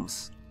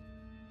bombs.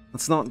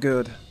 That's not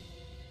good.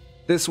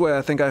 This way,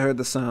 I think I heard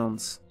the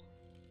sounds.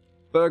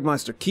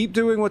 Bergmeister, keep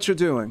doing what you're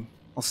doing.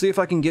 I'll see if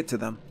I can get to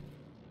them.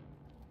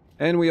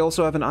 And we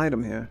also have an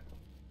item here.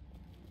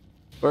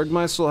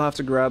 Bergmeister will have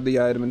to grab the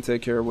item and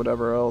take care of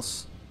whatever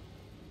else.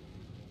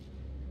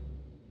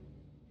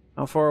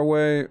 How far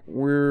away?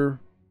 We're...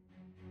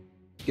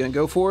 gonna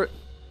go for it?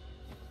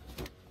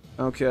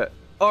 Okay.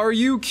 Are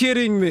you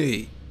kidding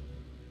me?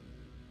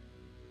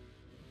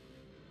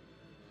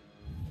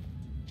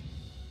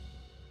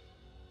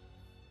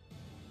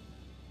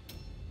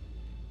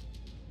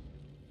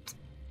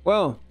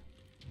 Well,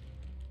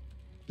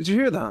 did you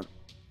hear that?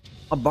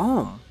 A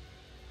bomb.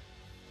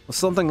 Or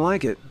something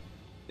like it.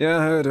 Yeah,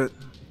 I heard it.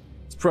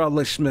 It's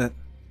probably Schmidt.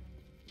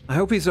 I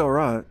hope he's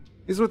alright.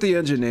 He's with the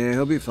engineer,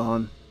 he'll be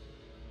fine.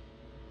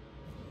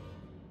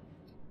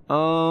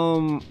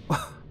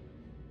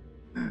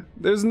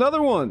 There's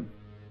another one.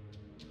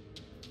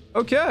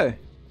 Okay.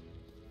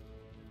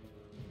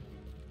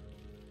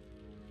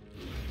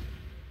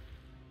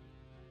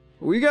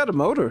 We got a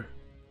motor.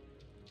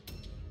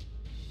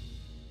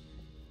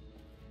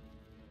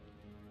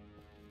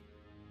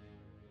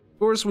 Of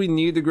course, we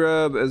need to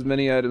grab as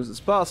many items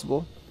as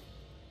possible.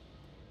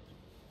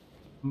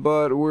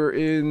 But we're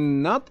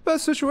in not the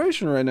best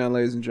situation right now,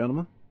 ladies and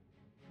gentlemen.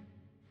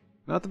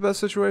 Not the best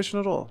situation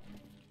at all.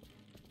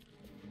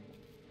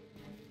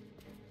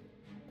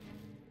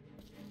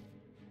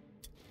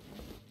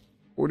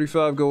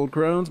 $45 gold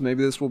crowns.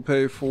 Maybe this will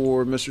pay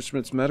for Mr.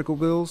 Schmidt's medical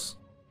bills.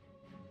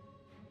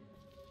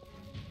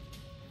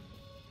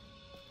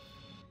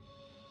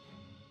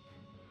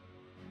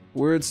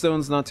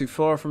 Weirdstone's not too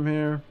far from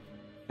here.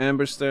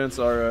 Amber stance,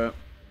 alright.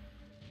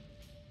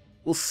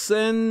 We'll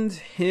send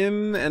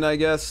him and I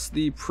guess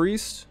the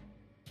priest.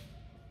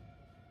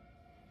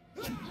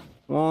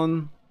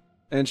 1.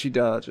 And she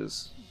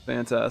dodges.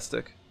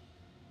 Fantastic.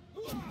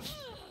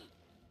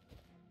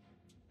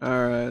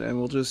 Alright, and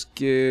we'll just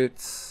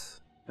get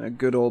a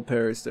good old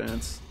parry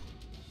stance.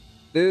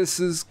 This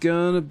is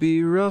gonna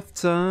be rough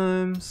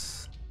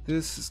times.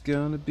 This is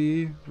gonna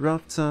be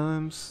rough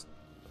times.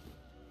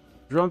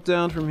 Jump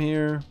down from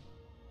here.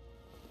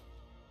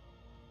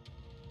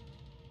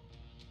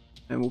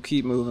 And we'll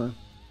keep moving.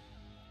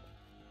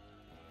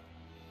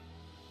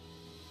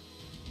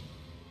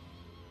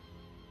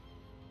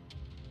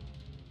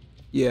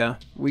 Yeah,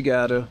 we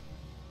gotta.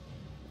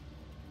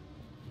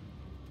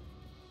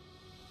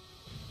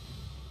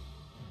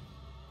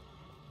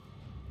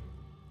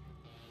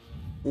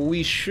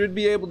 We should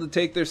be able to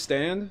take their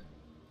stand.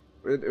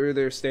 Or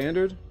their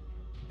standard.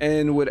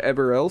 And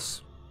whatever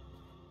else.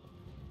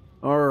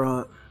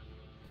 Alright.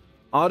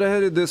 I'd have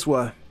headed this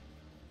way.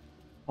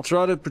 I'll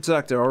try to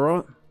protect her,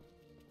 alright?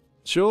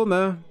 Sure,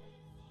 man.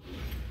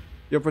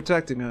 You're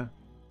protecting her.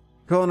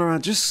 Connor,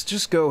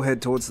 just go head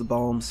towards the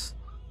bombs.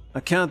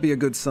 That can't be a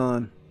good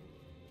sign.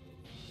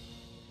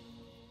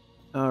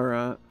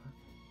 Alright.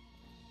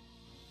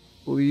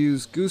 We'll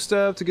use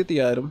Gustav to get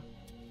the item.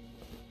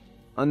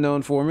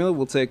 Unknown formula,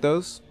 we'll take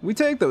those. We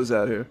take those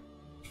out here.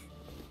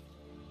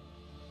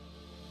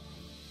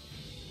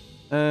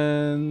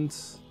 And...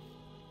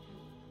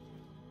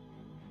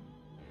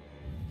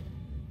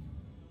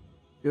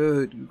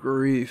 good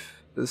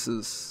grief. This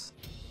is...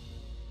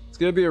 it's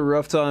gonna be a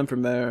rough time for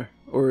Mare.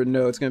 Or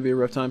no, it's gonna be a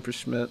rough time for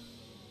Schmidt.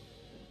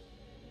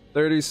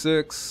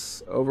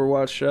 36,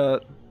 Overwatch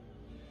shot.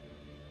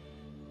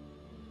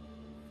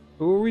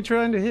 Who are we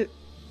trying to hit?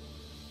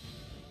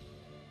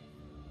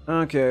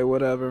 Okay,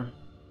 whatever.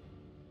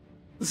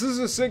 This is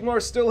a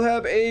Sigmar still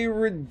have a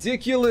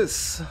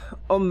ridiculous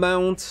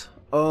amount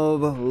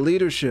of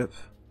leadership.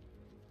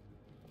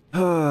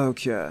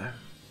 Okay.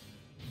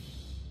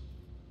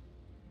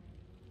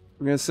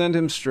 We're gonna send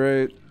him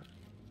straight.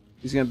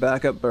 He's gonna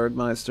back up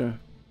Bergmeister.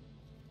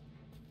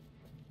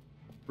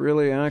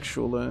 Really,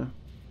 actually.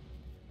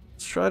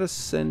 Let's try to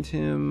send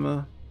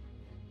him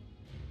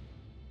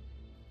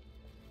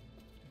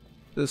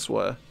this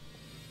way.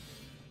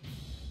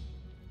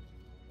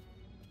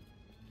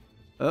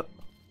 Oh.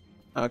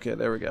 Okay,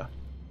 there we go.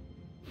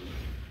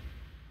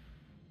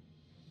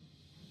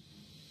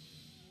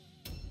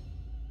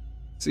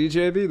 See,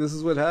 JB, this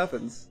is what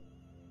happens.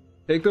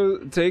 Take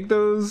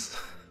those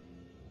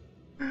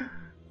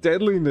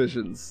deadly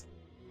missions.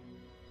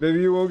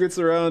 Maybe you won't get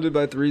surrounded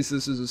by 3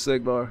 Sisters of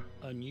Sigmar.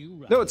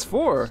 No, it's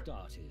 4.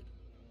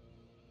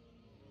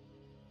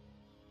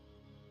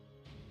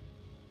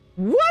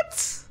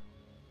 What?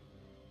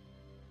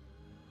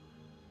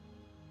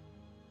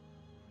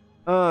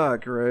 Ah,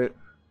 great.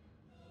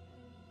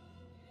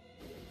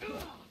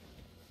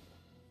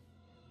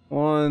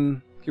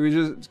 1.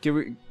 Can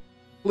we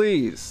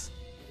please?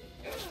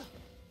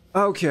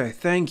 Okay,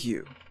 thank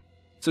you.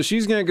 So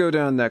she's gonna go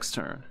down next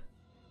turn.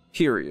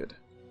 Period.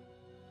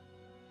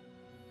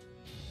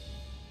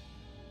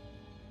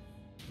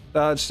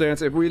 Dodge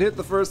stance. If we'd hit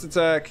the first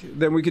attack,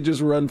 then we could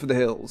just run for the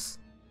hills.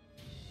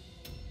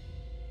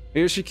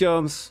 Here she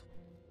comes.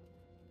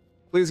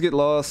 Please get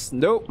lost.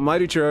 Nope,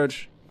 mighty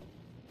charge.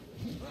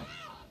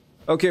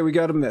 Okay, we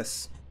got a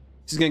miss.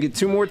 She's gonna get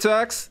 2 more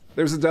attacks.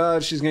 There's a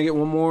dodge. She's gonna get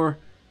 1 more.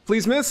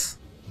 Please miss.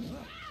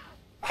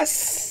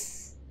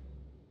 Yes.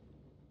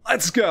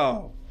 Let's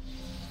go.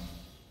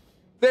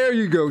 There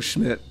you go,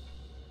 Schmidt.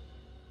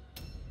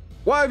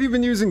 Why have you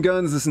been using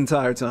guns this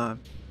entire time?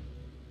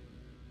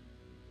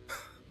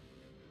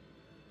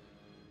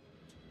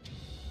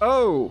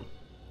 Oh.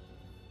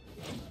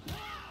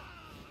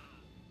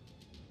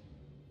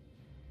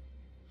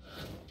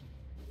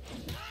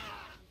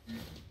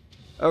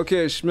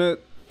 Okay,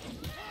 Schmidt.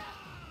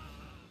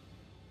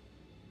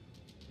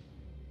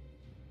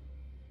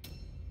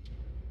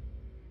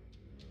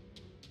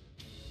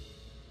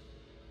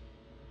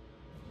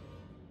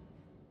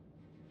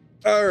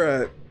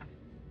 Alright.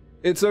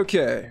 It's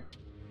okay.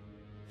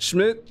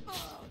 Schmidt,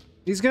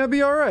 he's gonna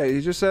be alright.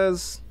 He just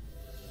has,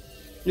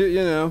 you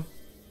know,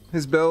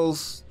 his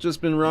bell's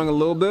just been rung a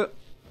little bit.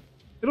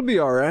 It'll be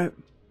alright.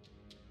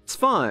 It's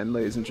fine,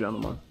 ladies and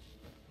gentlemen.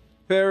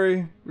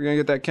 Perry, we're gonna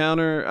get that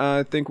counter.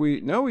 I think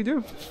no, we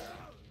do.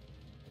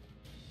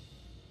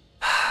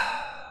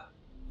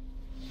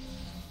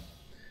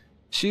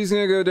 She's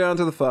gonna go down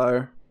to the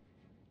fire.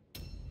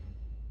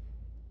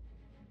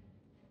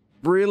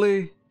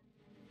 Really?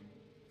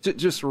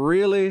 Just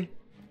really?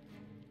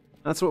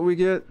 That's what we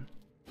get?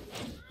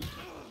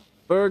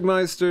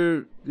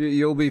 Bergmeister,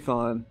 you'll be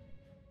fine.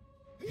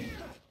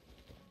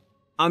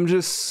 I'm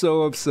just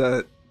so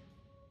upset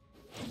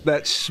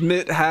that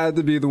Schmidt had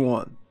to be the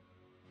one.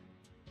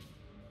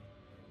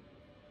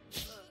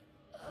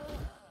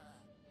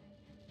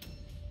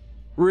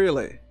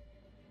 Really?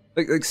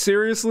 Like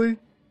seriously?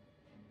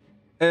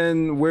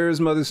 And where's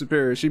Mother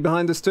Superior? Is she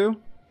behind us too?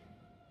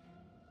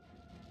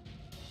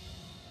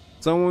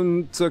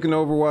 Someone took an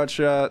Overwatch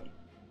shot.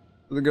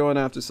 They're going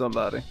after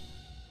somebody.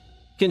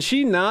 Can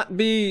she not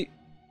be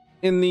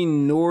in the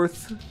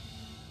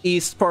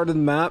northeast part of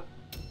the map?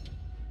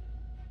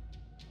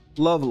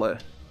 Lovely.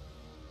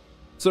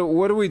 So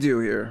what do we do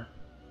here?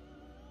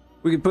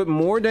 We could put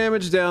more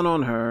damage down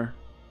on her.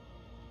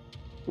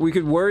 We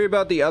could worry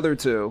about the other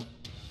 2.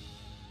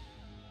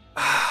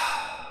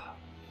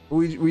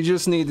 We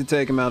just need to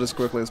take him out as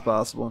quickly as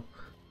possible.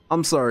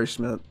 I'm sorry,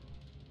 Schmidt.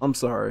 I'm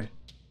sorry.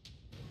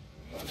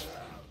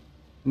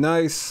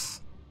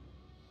 Nice.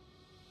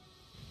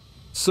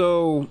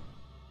 So,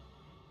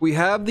 we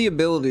have the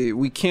ability.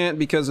 We can't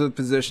because of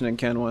positioning,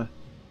 can we?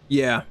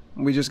 Yeah,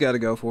 we just gotta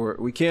go for it.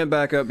 We can't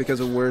back up because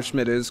of where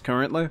Schmidt is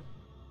currently.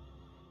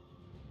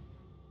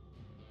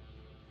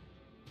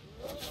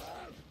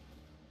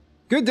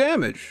 Good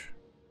damage.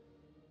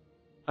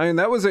 I mean,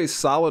 that was a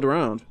solid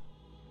round.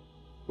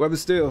 Web of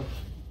Steel.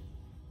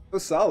 That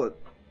was solid.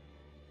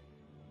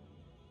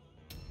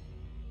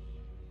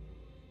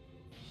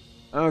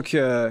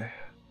 Okay.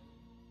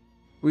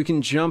 We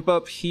can jump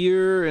up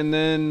here and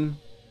then...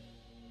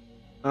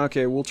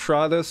 Okay, we'll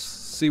try this,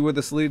 see where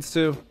this leads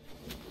to.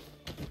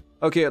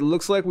 Okay, it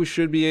looks like we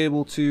should be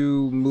able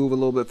to move a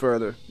little bit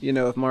further. You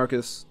know, if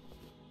Marcus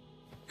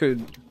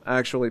could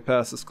actually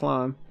pass this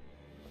climb.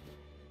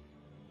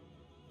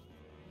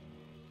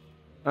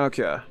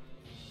 Okay.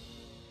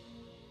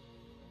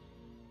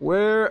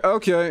 Where?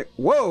 Okay.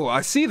 Whoa,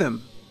 I see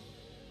them!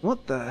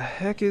 What the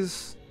heck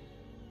is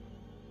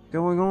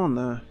going on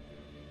there?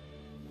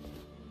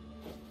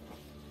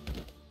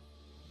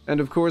 And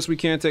of course we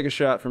can't take a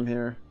shot from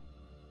here.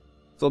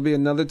 So it'll be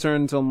another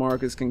turn until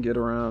Marcus can get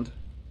around.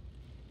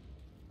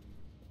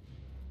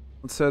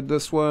 Let's head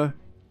this way.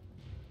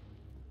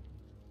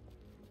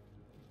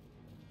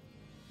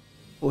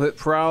 We'll hit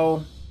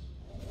Prowl.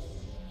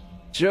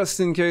 Just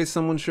in case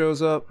someone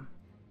shows up. A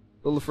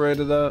little afraid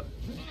of that.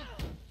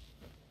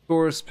 Of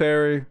course,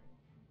 parry.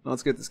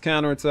 Let's get this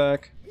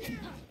counterattack.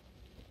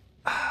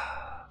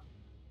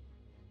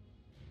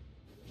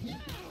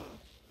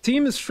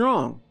 Team is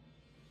strong.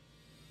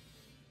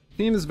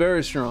 Team is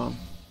very strong.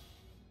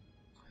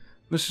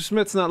 Mr.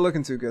 Schmidt's not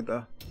looking too good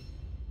though.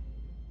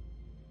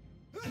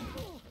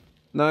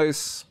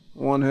 Nice.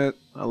 One hit.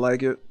 I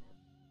like it.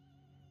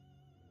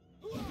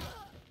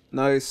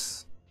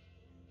 Nice.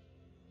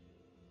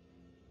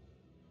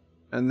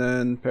 And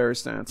then parry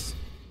stance.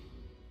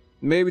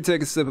 Maybe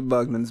take a sip of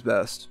Bugman's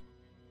best.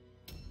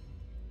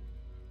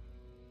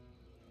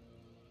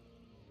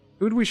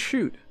 Who'd we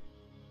shoot?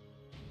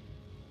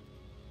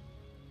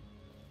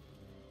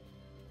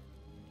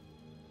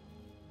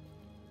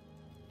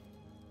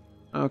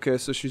 Okay,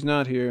 so she's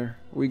not here.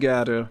 We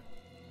gotta.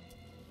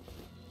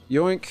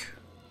 Yoink.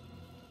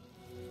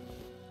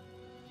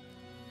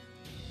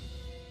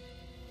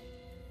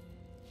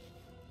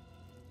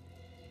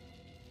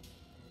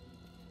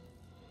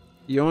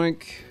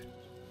 Yoink.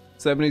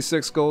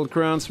 76 gold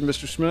crowns for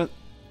Mr. Schmidt.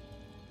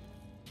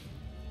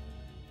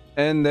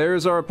 And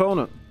there's our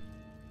opponent.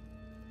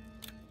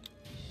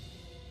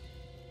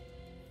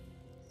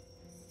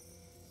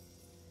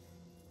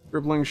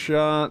 Crippling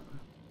shot.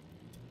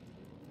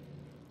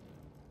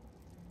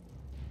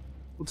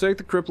 We'll take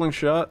the crippling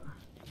shot.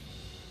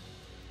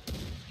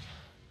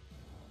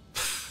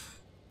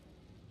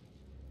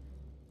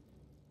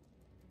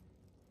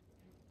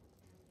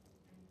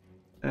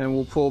 And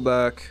we'll pull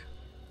back.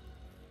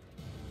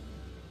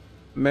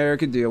 Mayor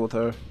can deal with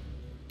her.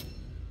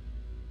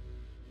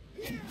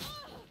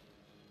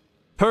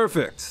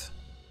 Perfect.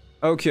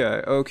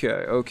 Okay.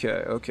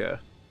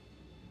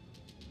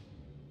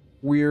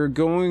 We're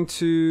going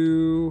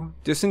to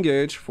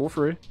disengage for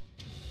free.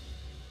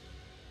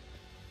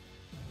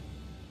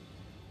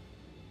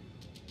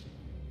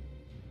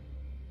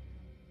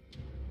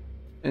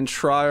 And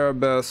try our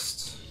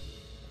best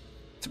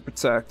to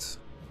protect.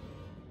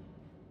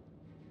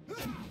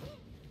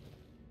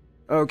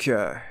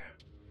 Okay.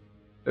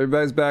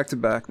 Everybody's back to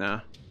back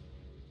now.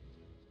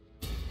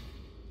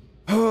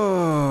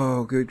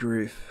 Oh, good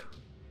grief.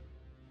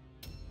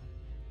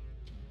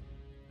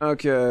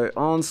 Okay,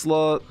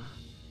 onslaught.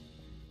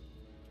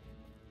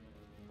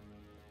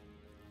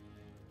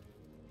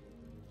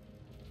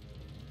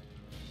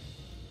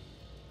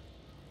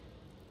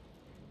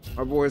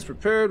 Our boy's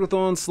prepared with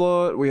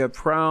onslaught. We have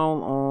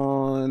prowl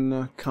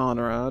on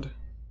Conrad.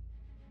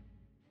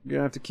 You're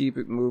gonna have to keep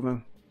it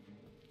moving.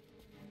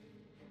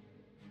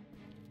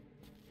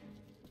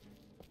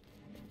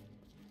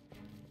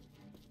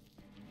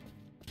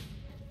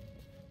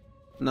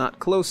 Not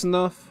close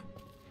enough.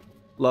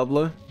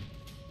 Lovely.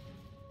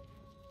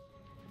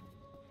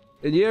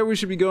 And yeah, we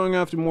should be going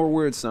after more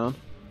weird sound.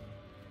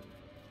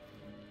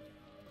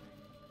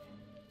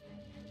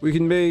 We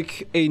can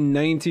make a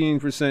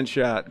 19%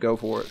 shot. Go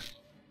for it.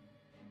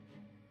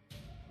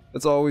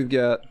 That's all we've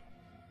got.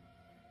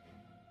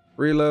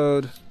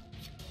 Reload.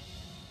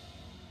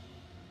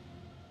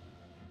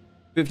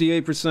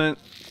 58%.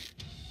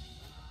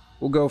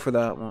 We'll go for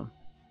that one.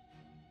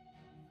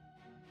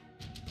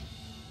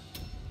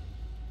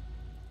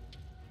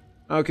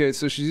 Okay,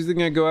 so she's either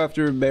gonna go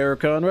after Mayor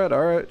Conrad.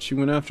 Alright, she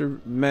went after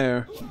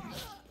Mayor.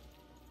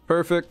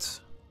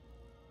 Perfect.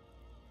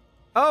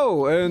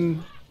 Oh,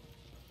 and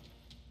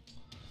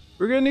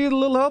we're gonna need a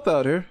little help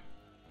out here.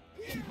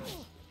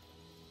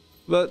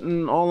 But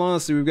in all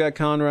honesty, we've got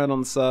Conrad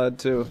on the side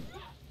too.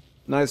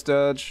 Nice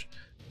dodge.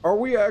 Are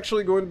we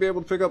actually going to be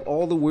able to pick up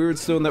all the weird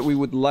stone that we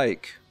would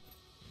like?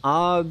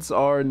 Odds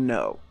are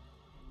no.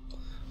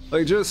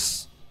 Like,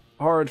 just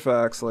hard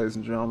facts, ladies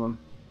and gentlemen.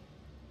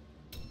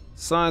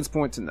 Signs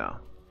point to no.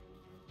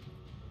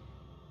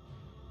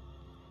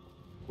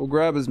 We'll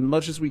grab as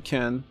much as we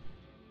can.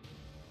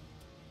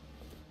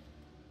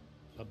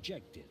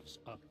 Objectives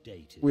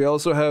updated. We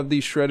also have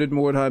the shredded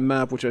Mordheim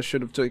map, which I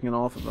should have taken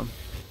off of them.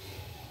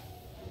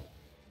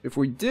 If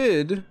we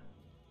did,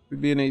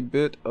 we'd be in a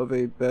bit of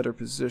a better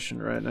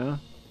position right now.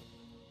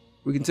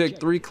 We can take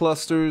 3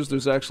 clusters.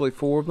 There's actually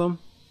 4 of them.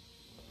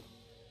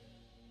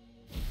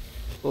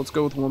 So let's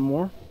go with one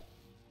more.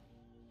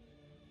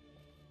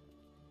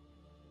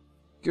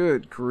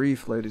 Good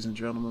grief, ladies and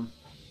gentlemen.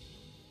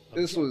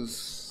 This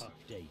was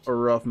a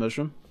rough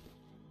mission.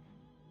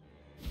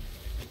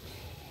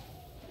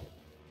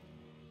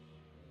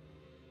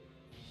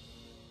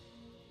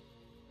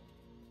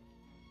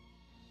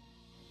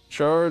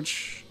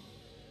 Charge.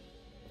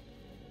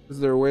 Is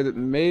there a way that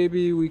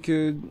maybe we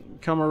could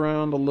come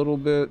around a little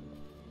bit?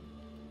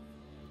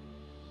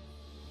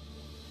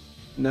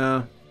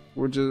 Nah,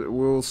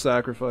 we'll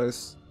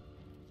sacrifice.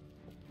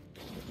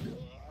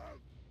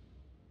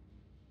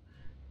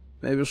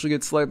 Maybe she'll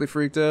get slightly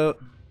freaked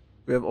out.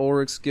 We have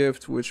Ulrich's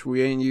gift, which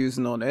we ain't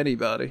using on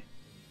anybody.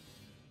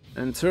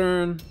 And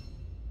turn.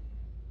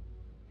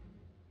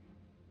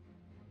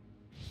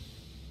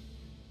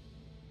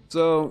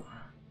 So,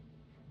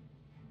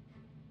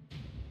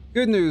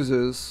 good news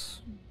is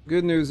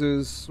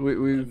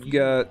we've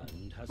got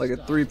like a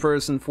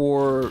 3-person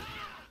for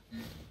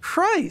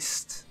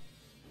Christ.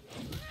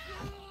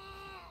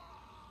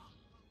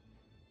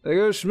 There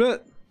goes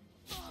Schmidt.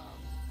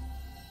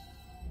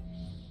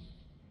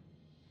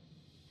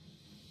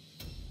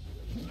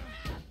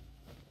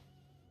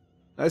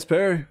 Nice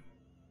parry.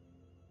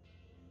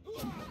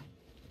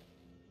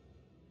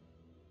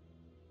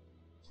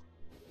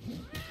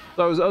 So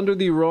I was under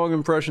the wrong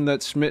impression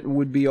that Smitten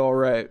would be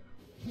alright.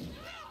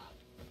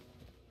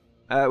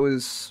 That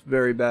was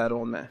very bad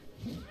on me.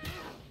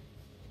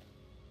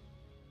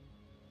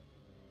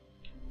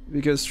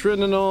 Because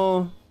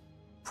Trindanol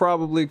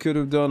probably could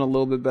have done a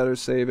little bit better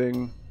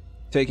saving,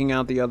 taking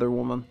out the other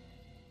woman.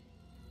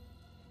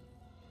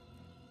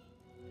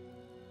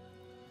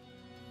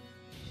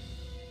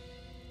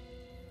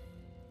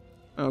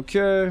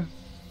 Okay.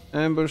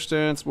 Ambush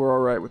stance, we're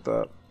alright with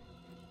that.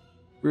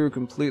 We were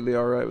completely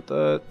alright with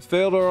that.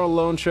 Failed our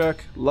lone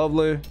check.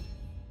 Lovely.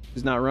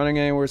 He's not running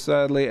anywhere,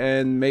 sadly.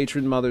 And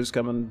Matron Mother's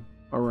coming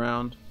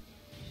around.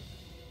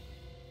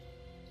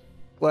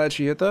 Glad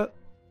she hit that.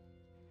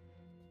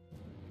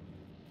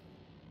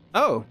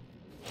 Oh.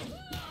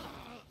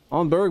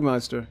 On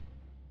Bergmeister.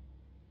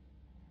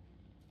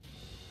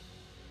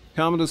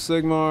 Commodus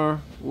Sigmar.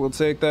 We'll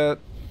take that.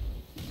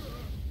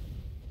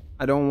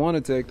 I don't want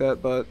to take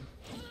that, but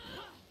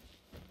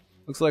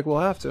looks like we'll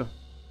have to.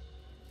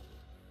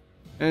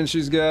 And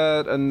she's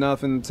got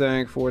enough in the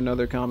tank for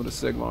another Commodus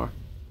Sigmar.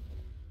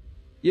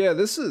 Yeah,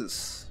 this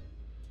is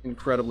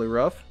incredibly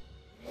rough.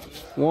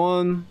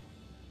 1,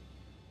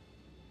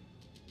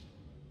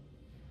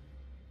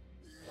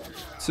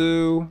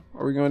 2.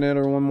 Are we going to hit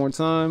her one more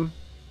time?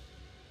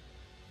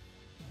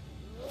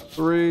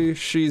 3.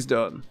 She's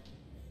done.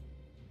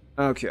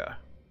 Okay.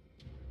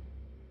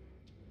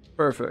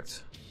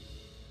 Perfect.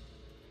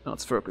 Now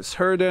let's focus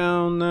her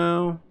down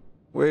now.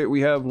 Wait,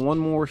 we have one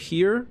more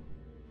here?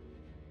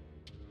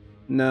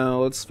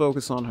 No, let's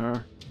focus on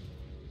her.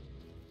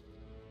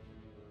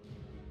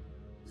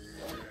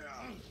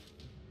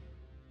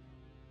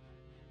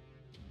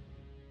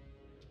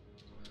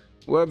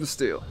 Web of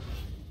Steel.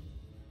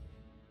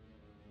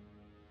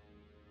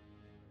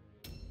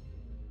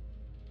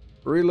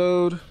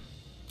 Reload.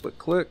 Click,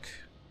 click.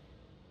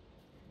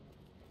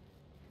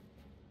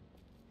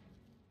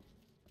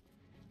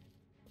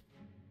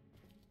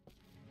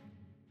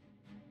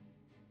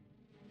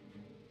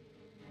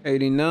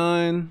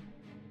 $89.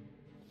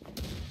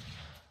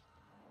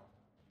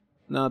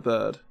 Not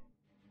bad.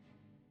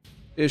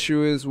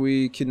 Issue is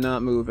we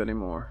cannot move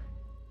anymore.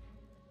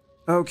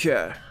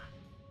 Okay.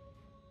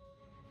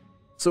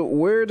 So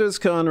where does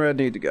Conrad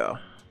need to go?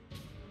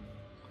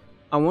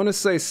 I want to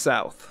say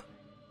south.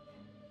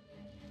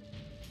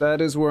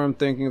 That is where I'm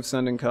thinking of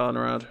sending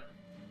Conrad.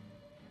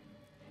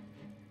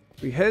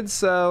 We head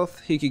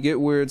south, he could get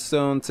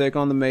Weirdstone, take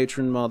on the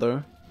Matron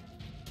Mother,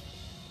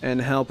 and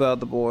help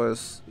out the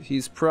boys.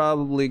 He's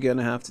probably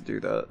gonna have to do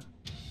that.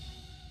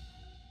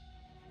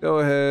 Go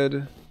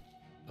ahead,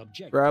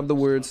 grab the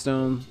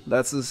Weirdstone.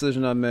 That's the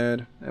decision I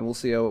made, and we'll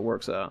see how it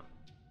works out.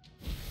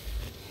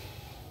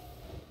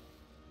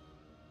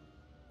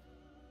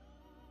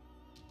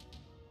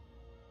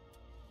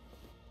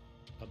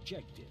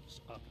 Objectives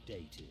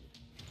updated.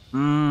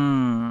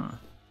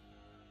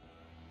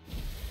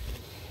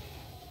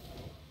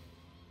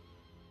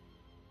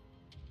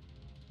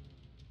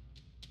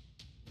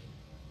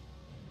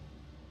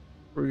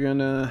 We're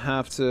gonna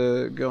have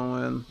to go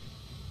in.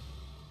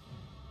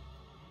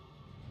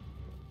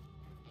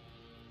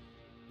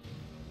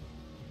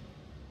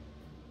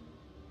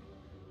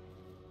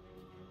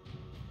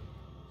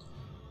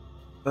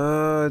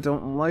 I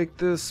don't like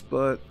this,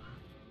 but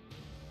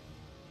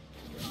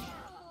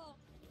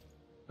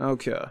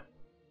okay.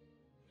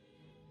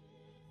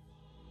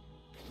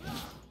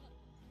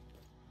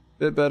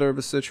 Bit better of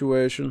a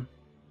situation.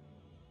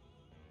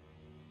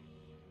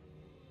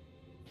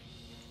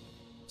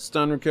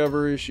 Stun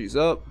recovery, she's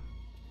up.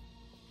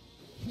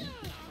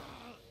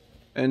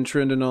 And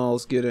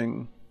Trindanol's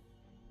getting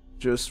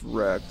just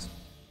wrecked.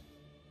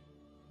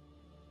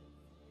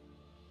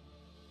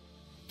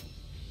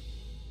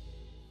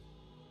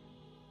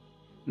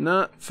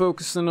 Not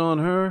focusing on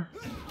her.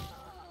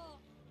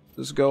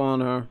 Just go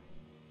on her.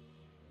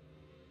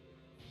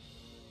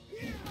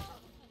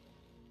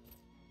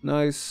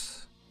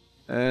 Nice.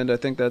 And I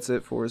think that's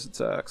it for his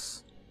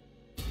attacks.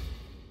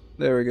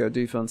 There we go,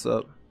 defense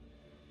up.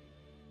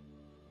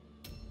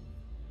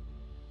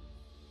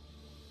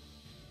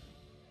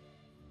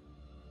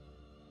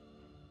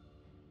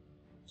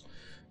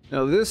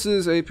 Now this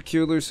is a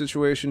peculiar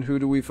situation. Who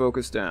do we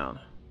focus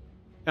down?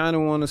 Kinda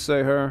want to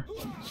say her.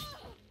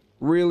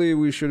 Really,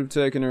 we should have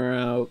taken her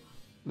out.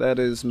 That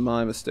is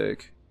my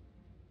mistake.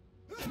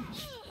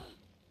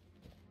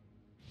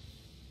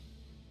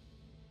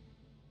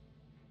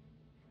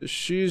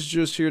 She's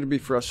just here to be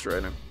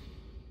frustrating.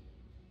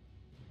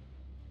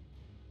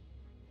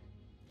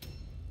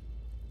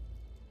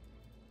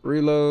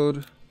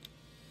 Reload.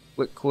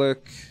 Click,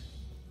 click.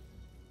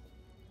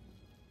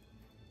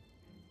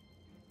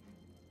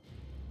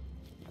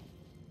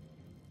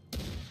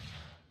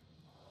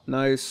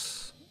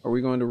 Nice. Are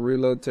we going to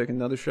reload, take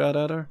another shot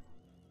at her?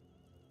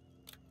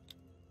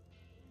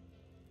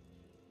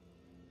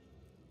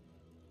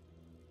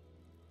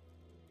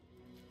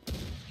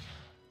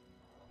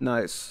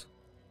 Nice.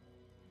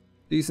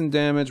 Decent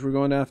damage. We're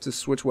going to have to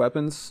switch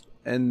weapons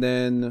and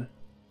then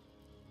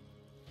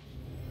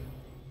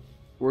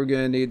we're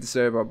gonna need to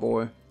save our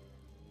boy.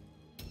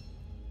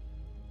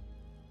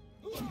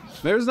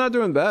 Mayor's not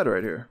doing bad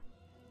right here.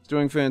 He's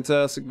doing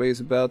fantastic, but he's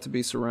about to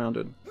be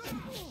surrounded.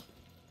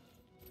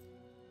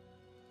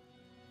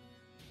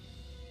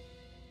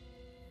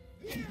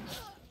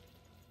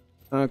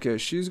 Okay,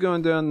 she's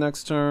going down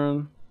next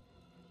turn.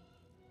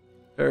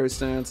 Parry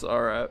stance,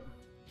 alright.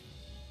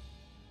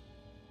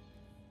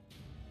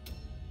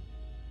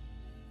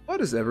 Why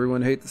does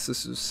everyone hate the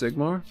Sisters of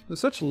Sigmar? They're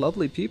such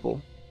lovely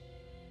people.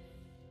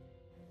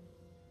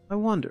 I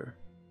wonder.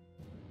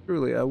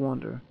 Truly, I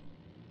wonder.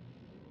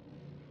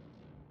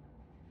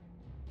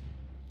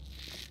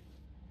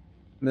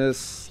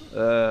 Miss,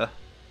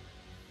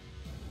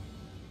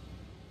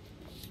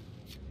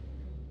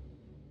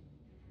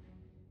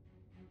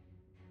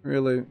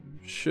 really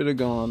should have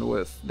gone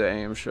with the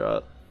aim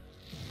shot.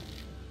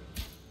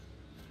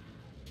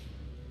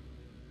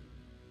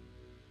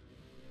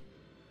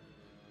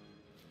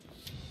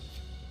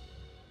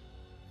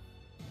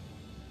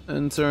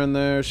 And turn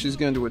there, she's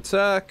going to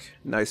attack.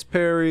 Nice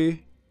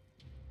parry.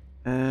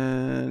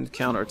 And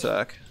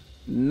counterattack.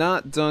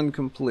 Not done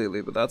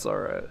completely, but that's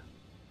alright.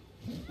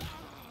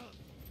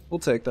 We'll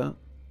take that.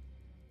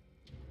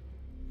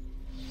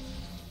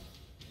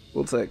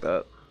 We'll take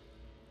that.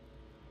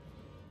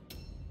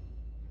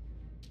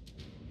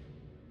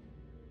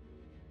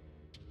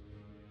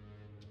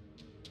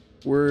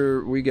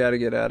 We gotta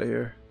get out of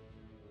here.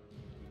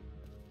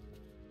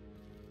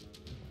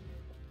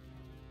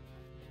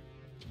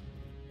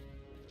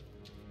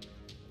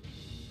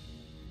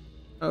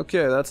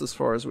 Okay, that's as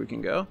far as we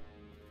can go.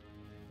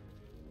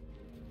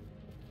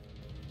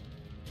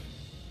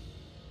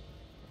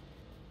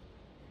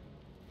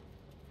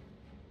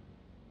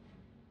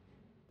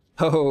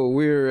 Oh,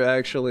 we're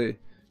actually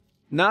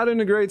not in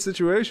a great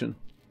situation.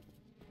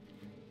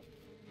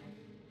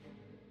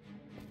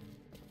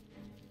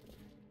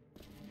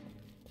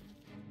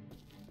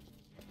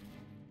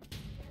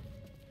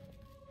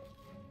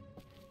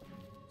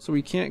 So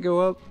we can't go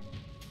up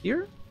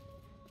here?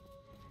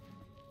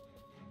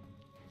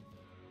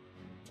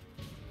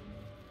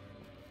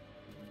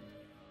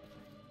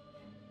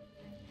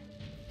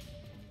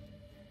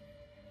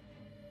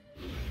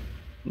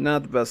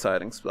 Not the best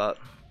hiding spot.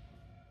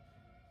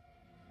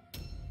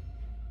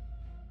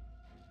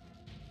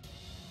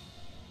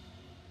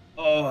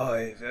 Oh,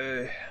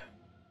 hey.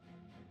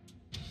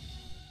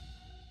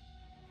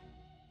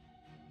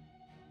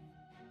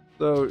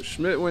 So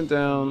Schmidt went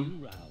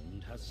down.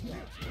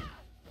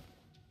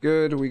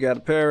 Good, we got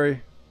a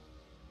parry.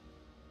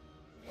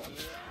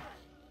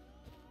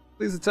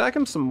 Please attack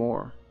him some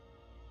more.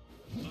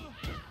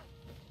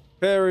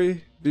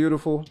 Parry,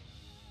 beautiful.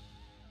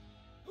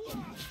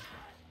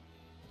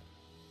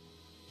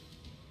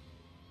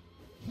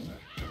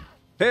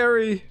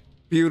 Parry,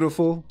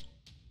 beautiful.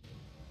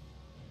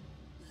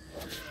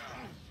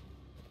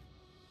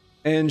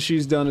 And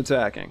she's done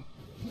attacking.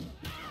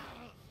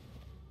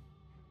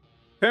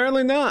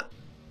 Apparently not.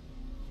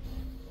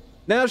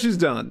 Now she's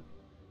done.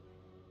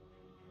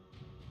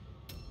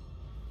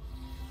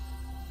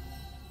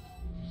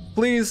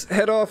 Please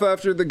head off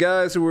after the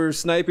guys who were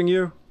sniping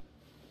you.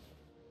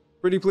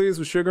 Pretty please,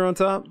 with sugar on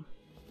top.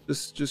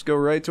 Just go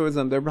right towards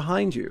them. They're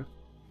behind you.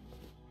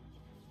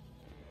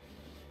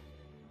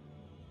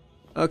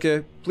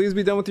 Okay, please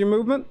be done with your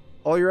movement.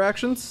 All your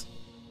actions.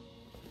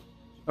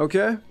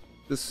 Okay,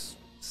 just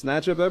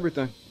snatch up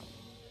everything.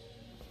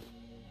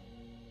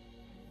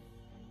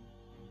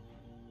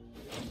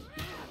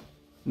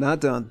 Not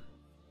done.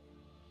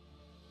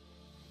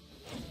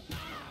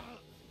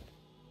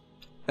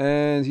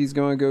 And he's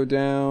going to go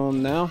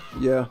down now?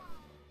 Yeah.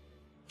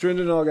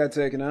 Trindon all got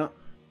taken out.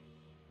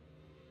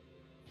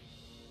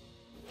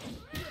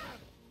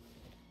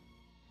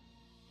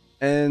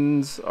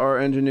 And our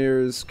engineer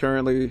is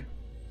currently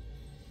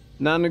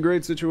not in a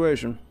great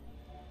situation.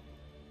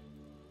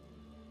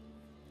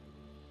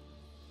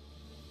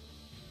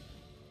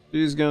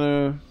 She's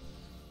gonna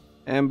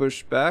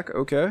ambush back,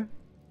 okay.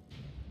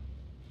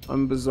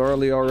 I'm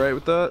bizarrely alright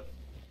with that.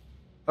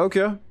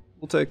 Okay,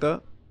 we'll take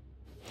that.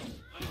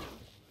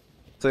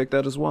 Take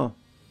that as well.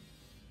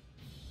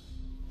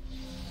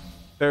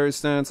 Parry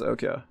stance,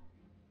 okay.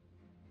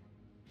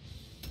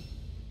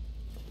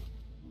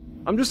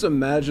 I'm just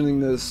imagining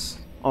this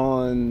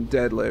on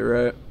Deadly,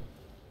 right?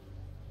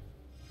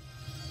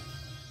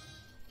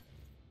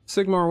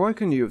 Sigmar, why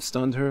couldn't you have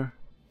stunned her?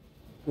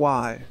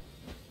 Why?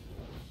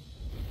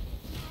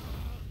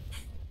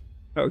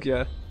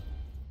 Okay.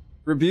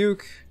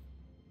 Rebuke.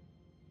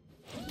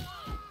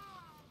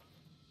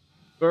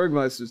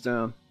 Bergmeister's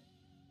down.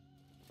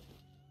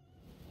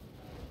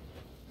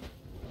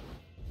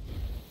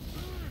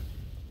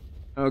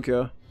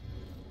 Okay.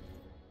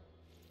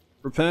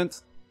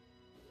 Repent.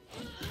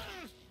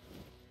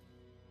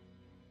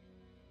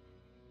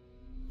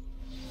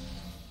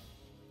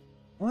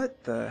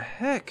 What the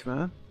heck,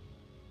 man?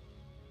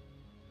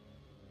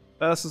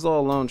 Passes all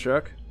alone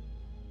check.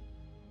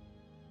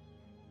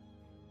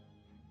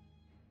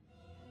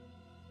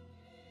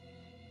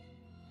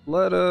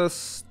 Let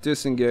us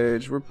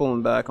disengage. We're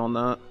pulling back on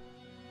that.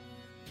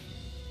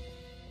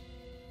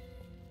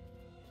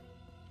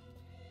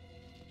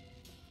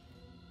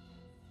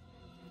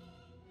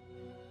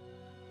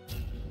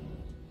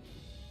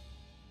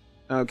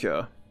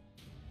 Okay.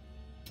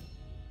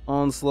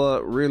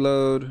 Onslaught,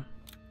 reload.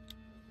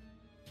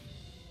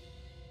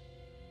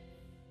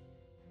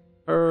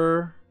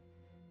 Her,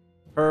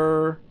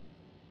 or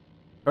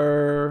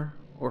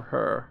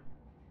her.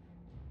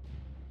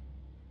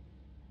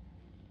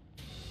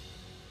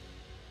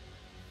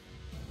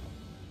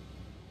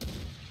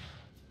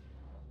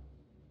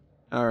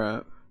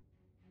 Alright.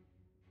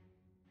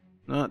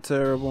 Not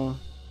terrible.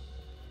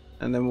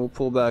 And then we'll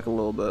pull back a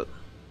little bit.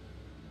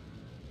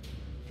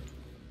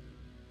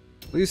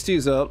 At least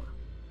he's up.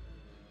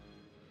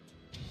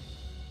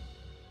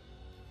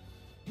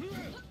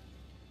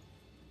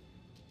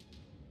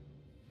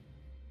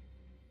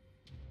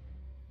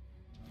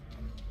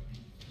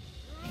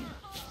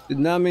 Did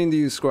not mean to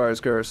use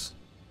Squire's Curse.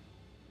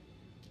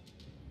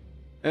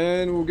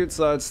 And we'll get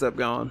sidestep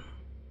going.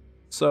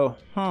 So,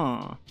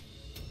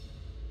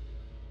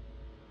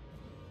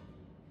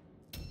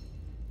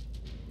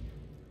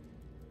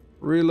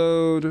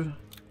 reload.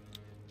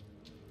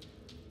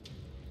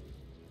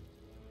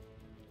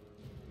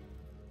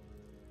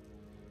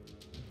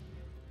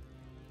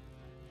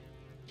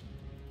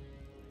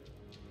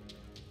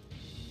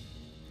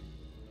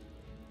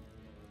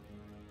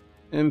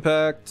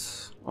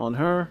 Impact on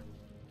her.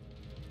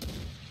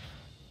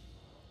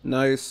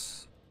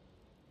 Nice.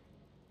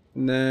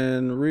 And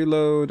then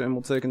reload and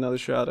we'll take another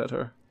shot at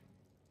her.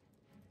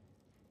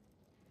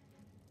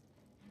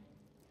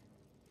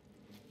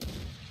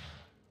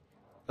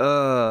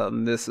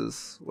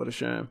 Misses. What a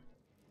shame.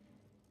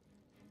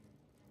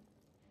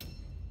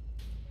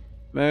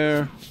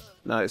 Mare.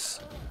 Nice.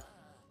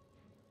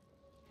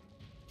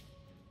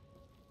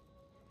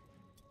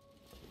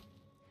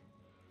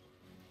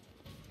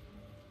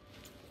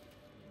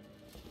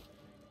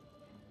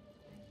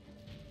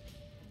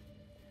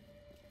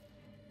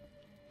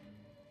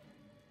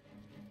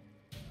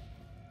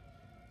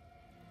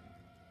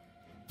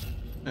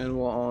 And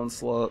we'll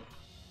onslaught.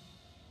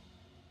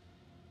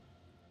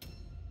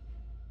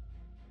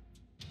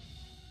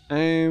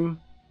 Aim.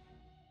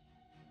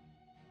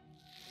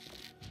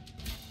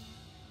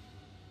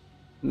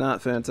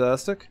 Not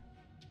fantastic.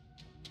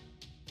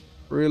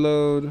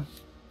 Reload.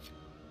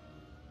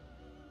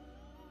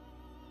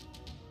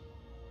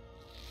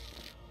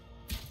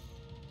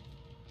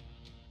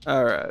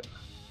 Alright.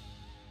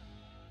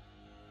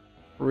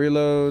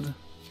 Reload.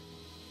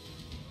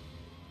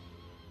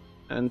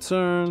 And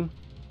turn.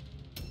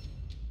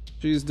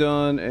 She's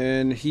done,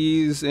 and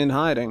he's in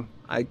hiding.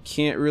 I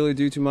can't really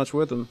do too much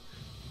with him.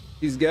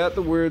 He's got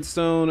the Weird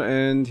Stone,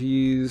 and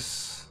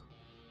he's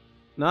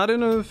not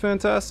in a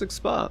fantastic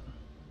spot.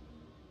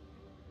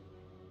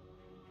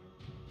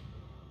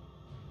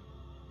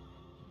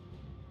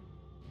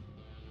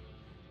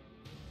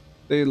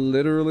 They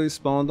literally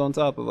spawned on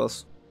top of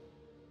us.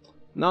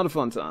 Not a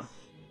fun time.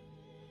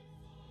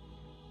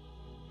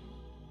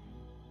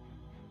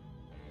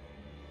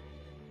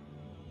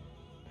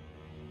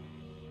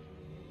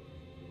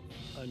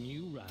 A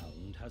new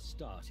round has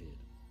started.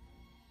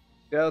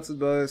 Scout's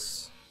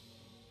advice.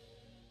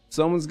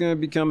 Someone's gonna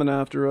be coming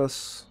after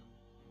us.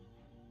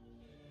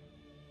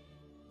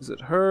 Is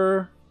it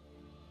her?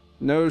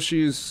 No,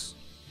 she's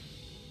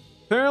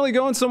apparently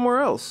going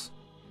somewhere else.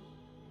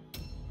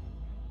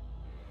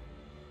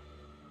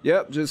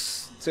 Yep,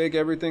 just take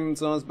everything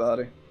that's on his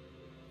body.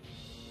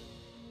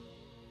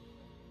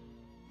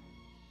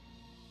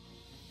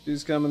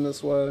 She's coming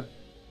this way.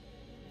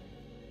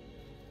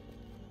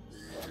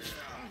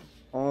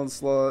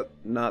 Onslaught,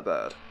 not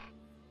bad.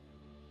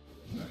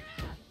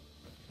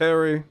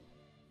 Parry.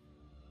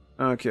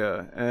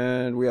 Okay,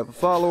 and we have a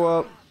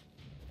follow-up.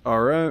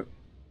 Alright.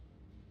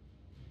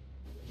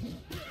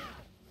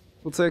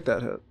 We'll take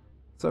that hit.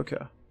 It's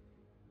okay.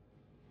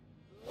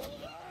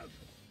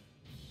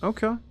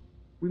 Okay.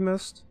 We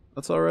missed.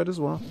 That's alright as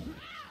well.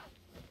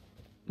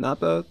 Not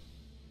bad.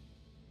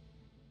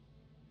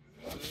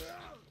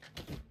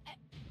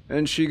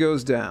 And she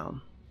goes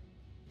down.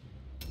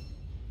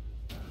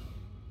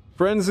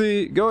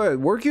 Frenzy, go ahead.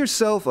 Work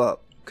yourself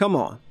up. Come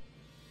on.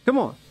 Come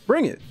on.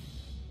 Bring it.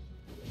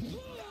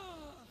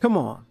 Come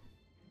on.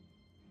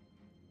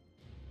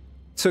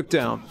 Took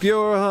down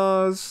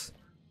Bjorhaz.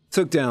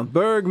 Took down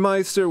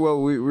Bergmeister.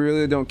 Well, we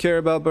really don't care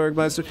about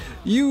Bergmeister.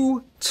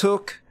 You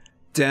took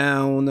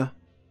down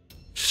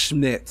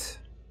Schmidt.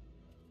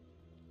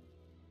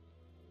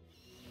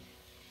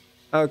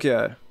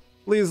 Okay.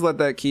 Please let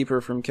that keep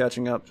her from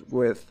catching up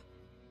with.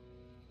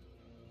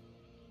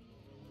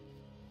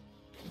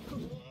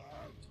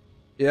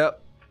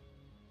 Yep.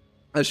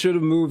 I should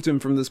have moved him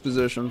from this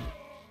position.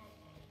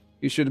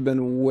 He should have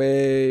been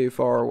way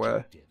far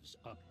away.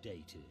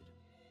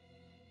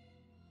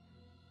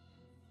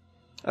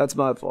 That's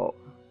my fault.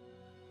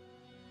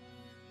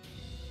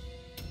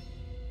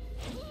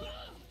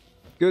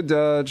 Good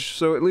dodge.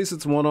 So at least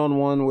it's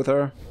one-on-one with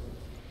her.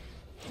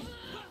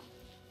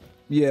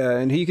 Yeah,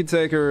 and he could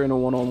take her in a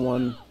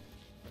one-on-one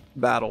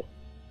battle.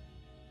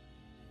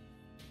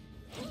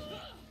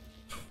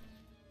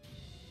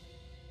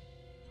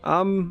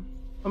 I'm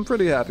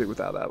pretty happy with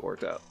how that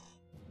worked out.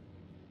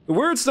 The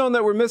Weird Stone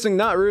that we're missing,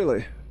 not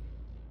really.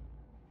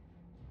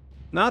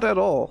 Not at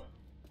all.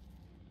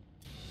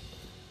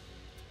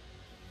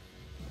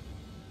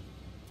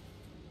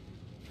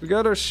 We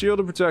got our shield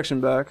of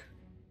protection back.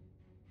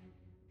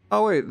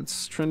 Oh wait,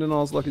 it's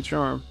Trendinol's lucky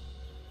charm.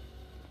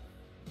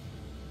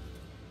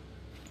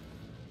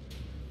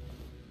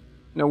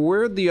 Now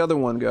where'd the other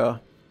one go?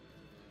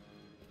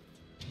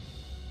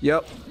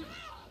 Yep.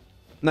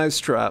 Nice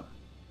trap.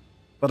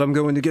 But I'm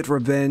going to get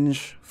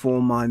revenge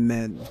for my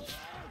men.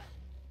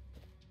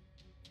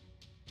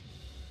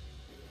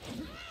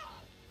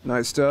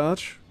 Nice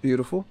dodge.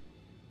 Beautiful.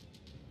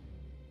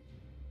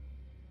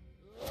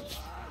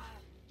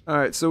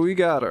 Alright, so we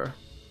got her.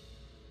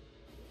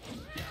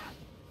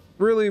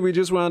 Really, we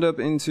just wound up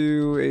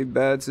into a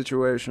bad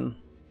situation.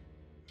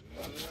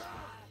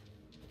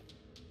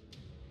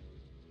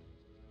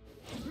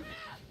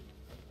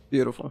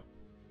 Beautiful.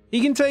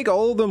 He can take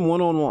all of them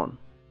one-on-one.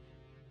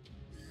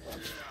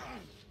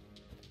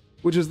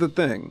 Which is the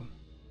thing.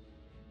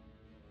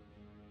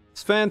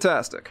 It's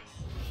fantastic.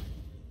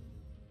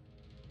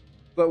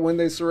 But when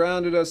they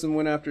surrounded us and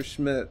went after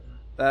Schmidt,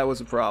 that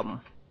was a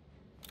problem.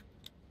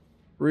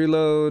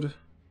 Reload.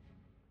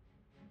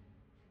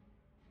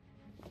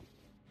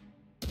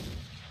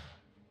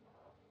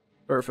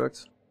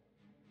 Perfect.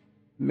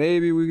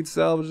 Maybe we could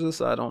salvage this,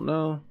 I don't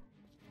know.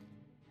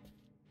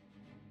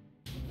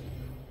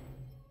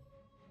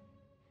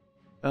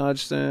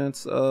 Dodge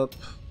stance up.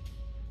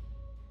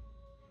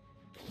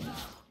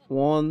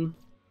 1.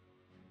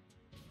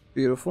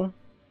 Beautiful.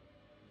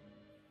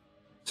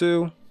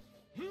 2.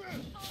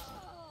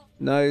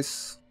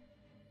 Nice.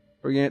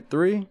 We're getting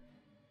 3.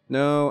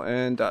 No,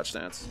 and dodge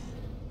stance.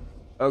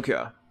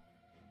 Okay.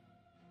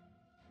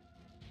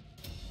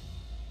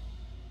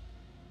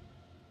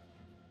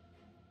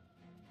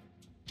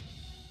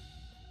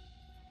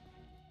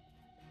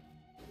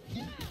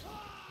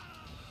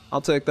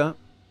 I'll take that.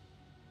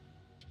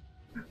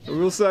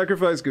 We'll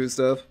sacrifice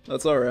Gustav.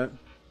 That's alright.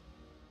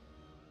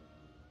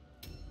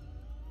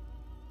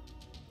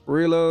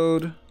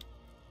 Reload.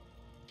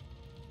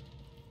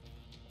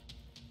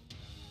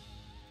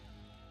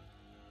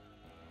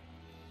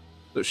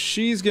 So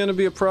she's gonna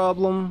be a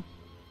problem.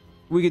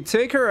 We could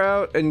take her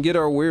out and get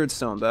our Weird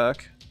Stone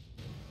back.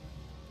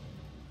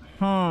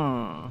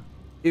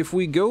 If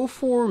we go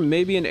for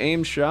maybe an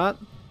aimed shot,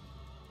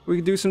 we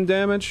could do some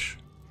damage.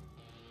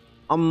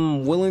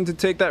 I'm willing to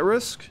take that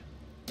risk.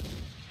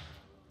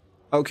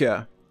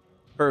 Okay.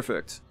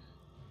 Perfect.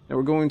 Now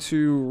we're going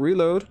to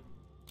reload.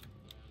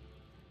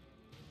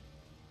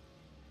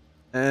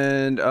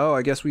 And, oh,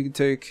 I guess we could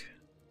take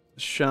a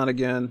shot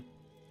again.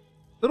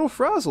 Little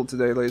frazzled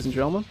today, ladies and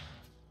gentlemen.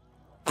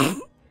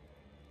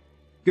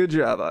 Good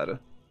job, Ida.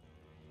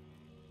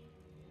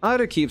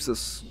 Ida keeps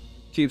us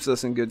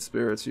in good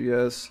spirits, you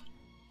guys.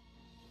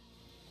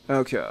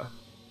 Okay.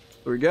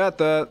 So we got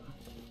that.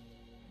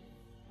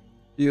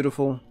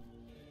 Beautiful.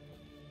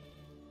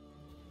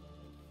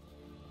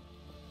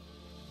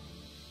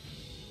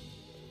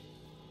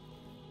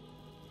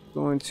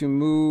 Going to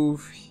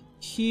move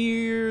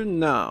here.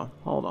 No,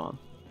 hold on.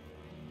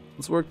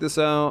 Let's work this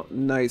out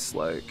nice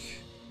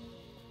like.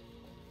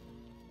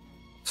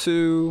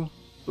 2,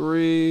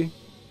 3.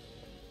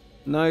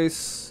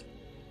 Nice.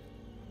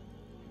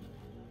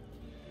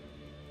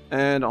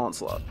 And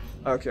onslaught.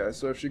 Okay,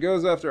 so if she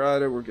goes after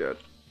Ida, we're good.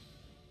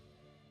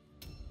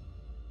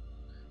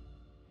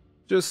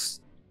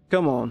 Just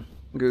come on,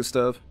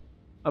 Gustav.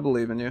 I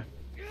believe in you.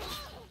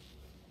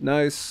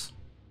 Nice.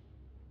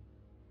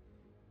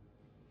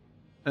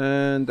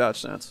 And dodge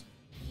stance.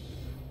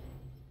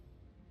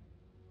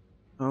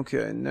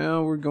 Okay,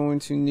 now we're going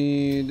to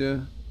need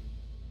to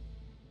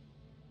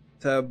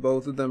have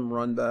both of them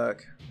run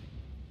back.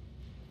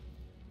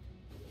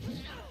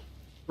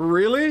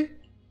 Really?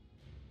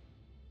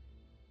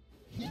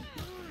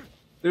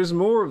 There's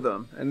more of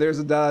them, and there's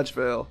a dodge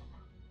fail.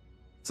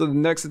 So the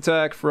next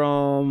attack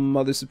from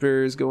Mother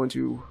Superior is going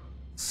to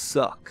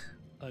suck.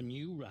 A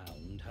new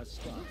round has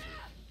started.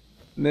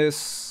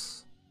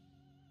 Miss.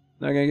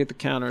 Not gonna get the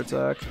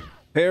counterattack.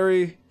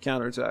 Parry,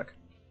 counterattack.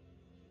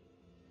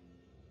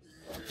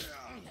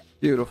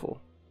 Beautiful.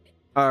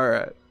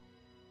 Alright.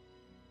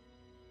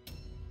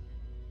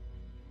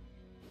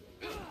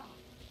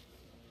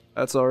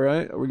 That's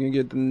alright. Are we gonna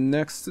get the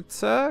next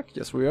attack?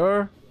 Yes, we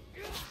are.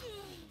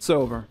 It's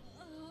over.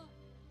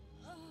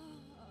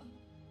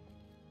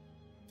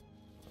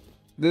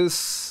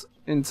 This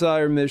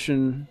entire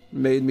mission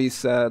made me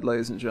sad,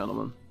 ladies and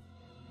gentlemen.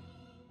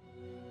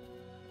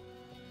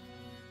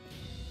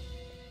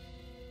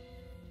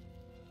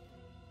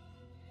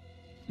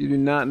 You do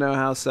not know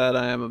how sad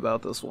I am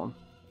about this one.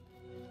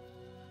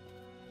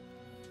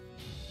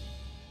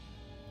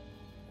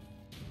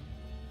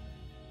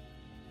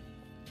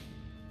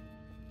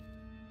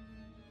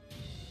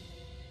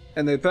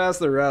 And they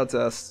passed the route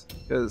test,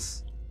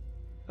 because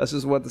that's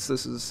just what the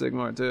Sisters of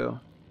Sigmar do.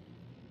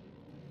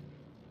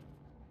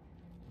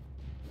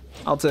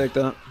 I'll take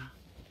that.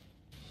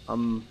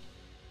 I'm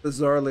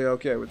bizarrely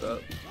okay with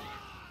that.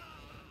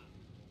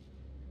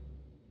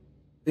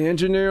 The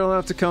engineer will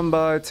have to come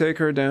by, take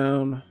her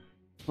down.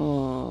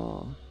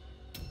 Aww.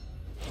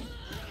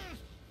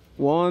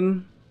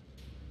 1.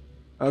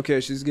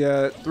 Okay, she's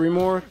got 3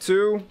 more.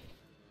 2.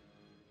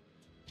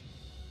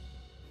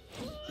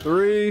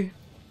 3.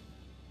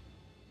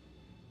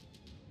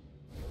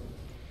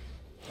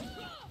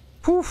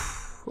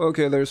 Poof.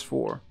 Okay, there's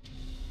 4.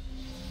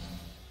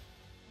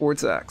 4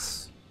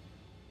 attacks.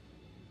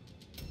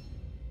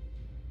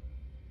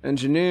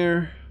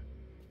 Engineer.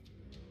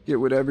 Get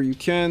whatever you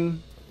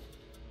can.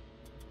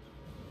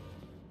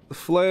 The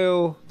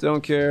flail.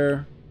 Don't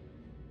care.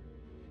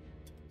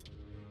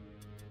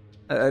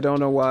 I don't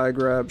know why I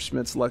grabbed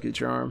Schmidt's Lucky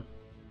Charm.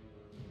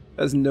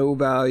 Has no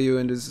value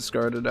and is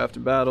discarded after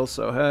battle,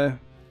 so hey.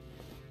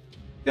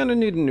 Gonna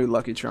need a new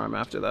Lucky Charm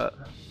after that.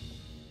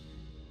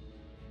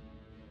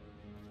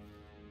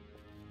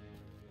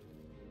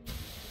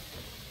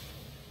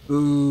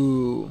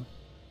 Ooh.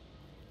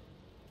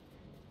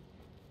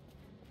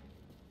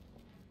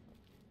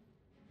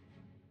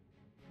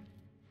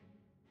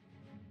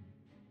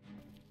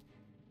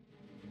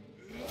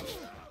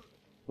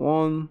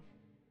 One.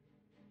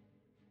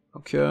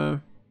 Okay.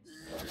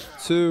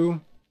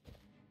 2.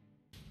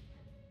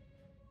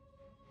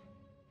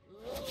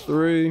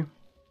 3.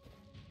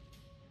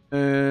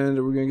 And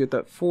are we gonna get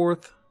that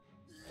 4th?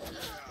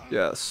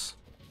 Yes.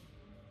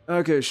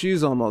 Okay,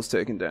 she's almost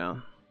taken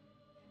down.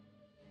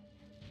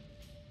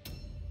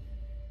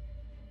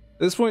 At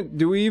this point,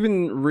 do we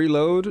even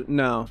reload?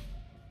 No.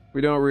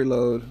 We don't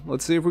reload.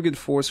 Let's see if we could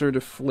force her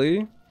to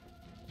flee.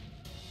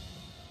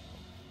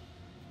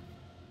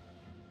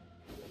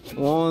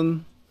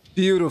 1.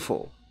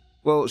 Beautiful.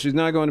 Well, she's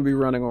not going to be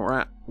running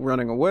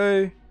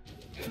away.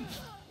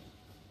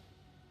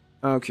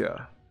 Okay.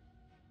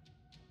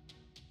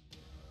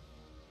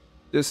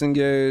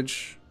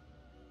 Disengage.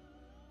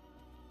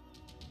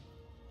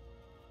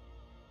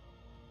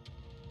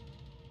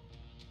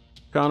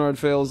 Conrad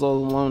fails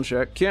all the lone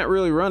check. Can't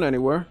really run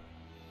anywhere.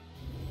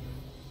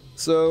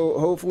 So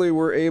hopefully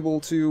we're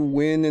able to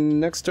win in the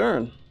next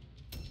turn.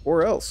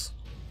 Or else.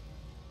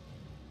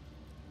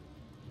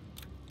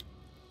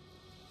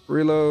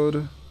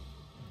 Reload.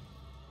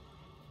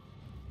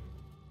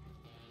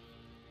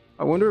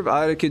 I wonder if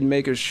Ida could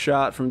make a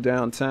shot from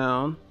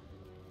downtown.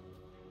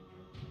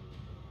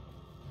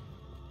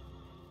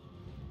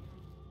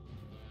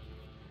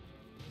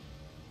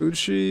 Could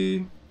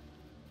she?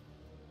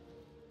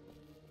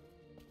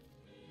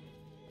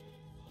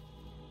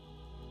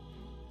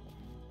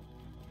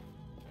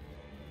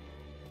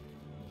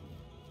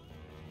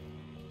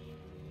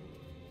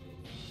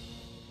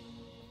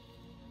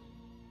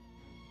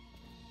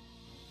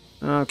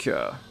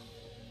 Okay.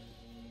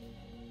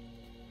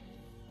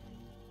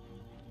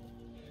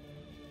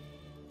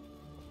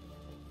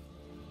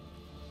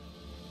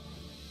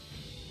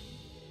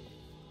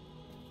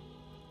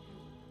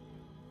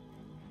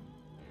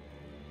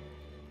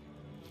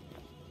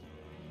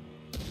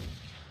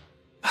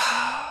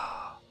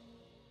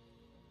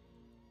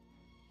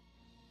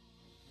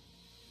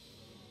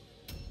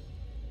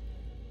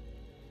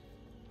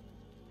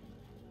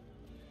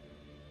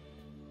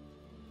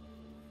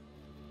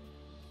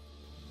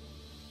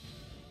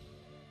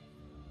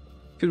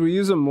 Could we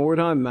use a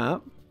Mordheim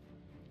map?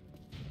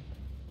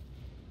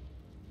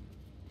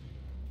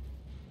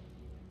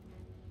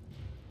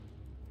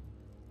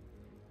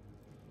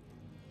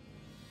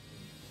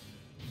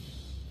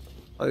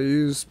 I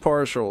used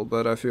partial,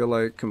 but I feel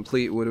like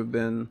complete would have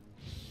been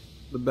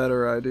the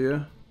better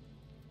idea.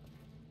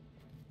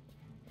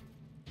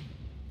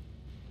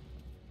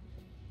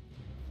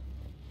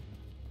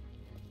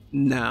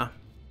 Nah.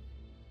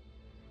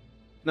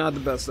 Not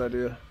the best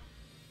idea.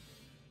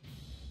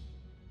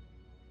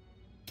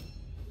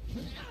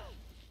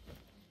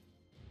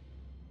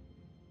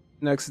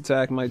 Next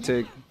attack might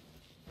take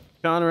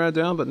Conrad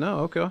down, but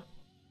no, okay.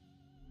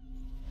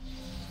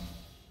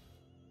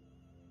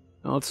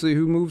 Now let's see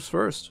who moves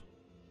first.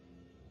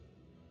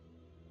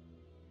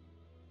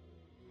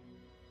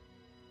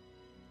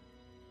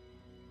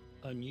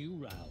 A new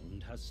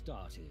round has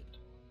started.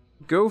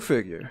 Go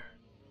figure.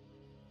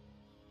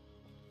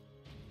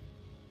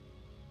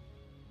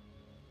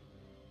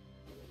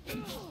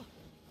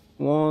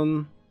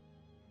 One.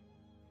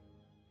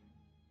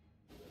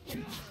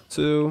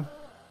 2.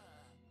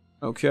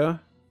 Okay.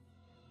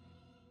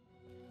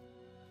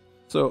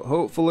 So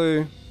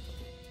hopefully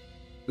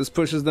this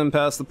pushes them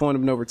past the point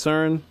of no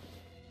return.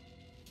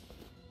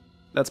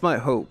 That's my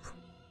hope.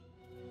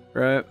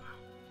 Right?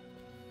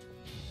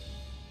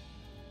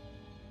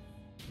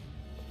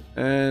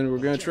 And we're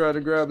gonna try to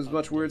grab as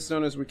much weird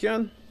stone as we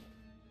can.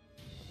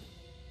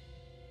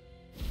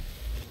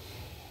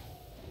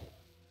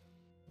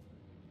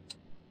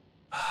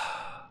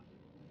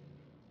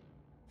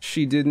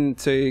 She didn't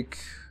take...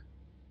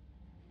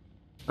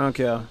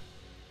 Okay.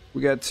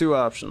 We got 2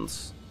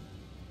 options.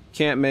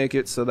 Can't make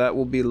it, so that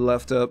will be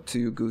left up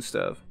to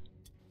Gustav.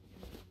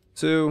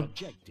 2.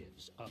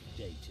 Objectives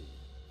updated.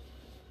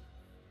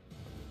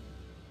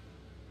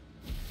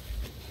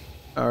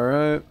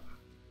 Alright.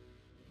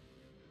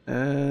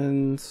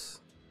 And...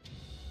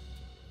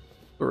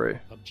 3.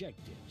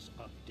 Objectives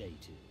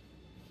updated.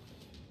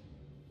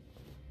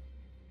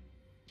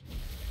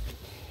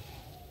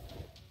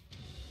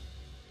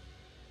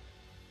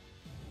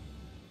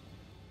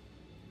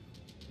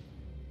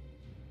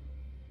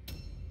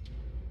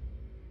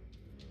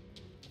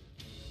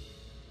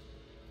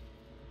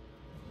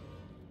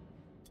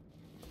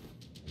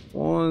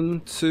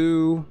 1,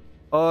 2.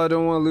 Oh, I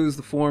don't want to lose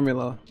the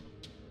formula.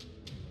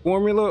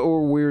 Formula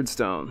or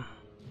Weirdstone?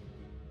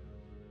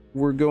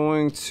 We're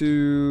going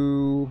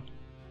to...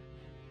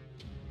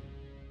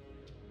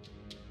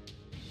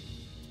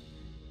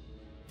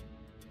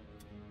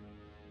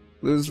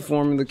 lose the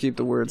formula, keep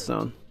the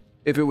Weirdstone.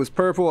 If it was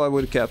purple, I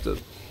would have kept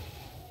it.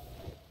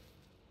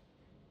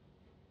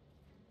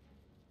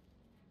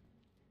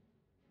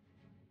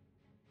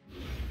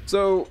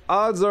 So,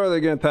 odds are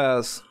they're gonna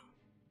pass.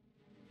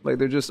 Like,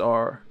 there just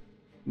are.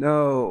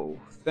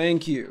 No.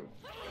 Thank you.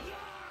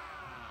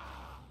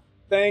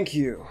 Thank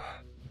you.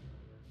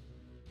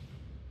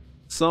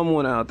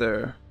 Someone out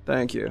there.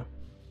 Thank you.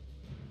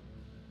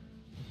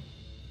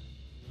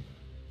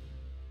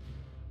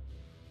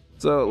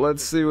 So,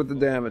 let's see what the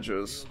damage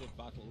is.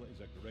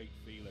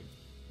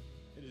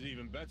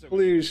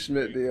 Please,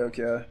 Schmidt, be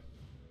okay.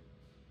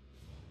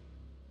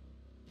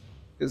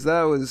 Because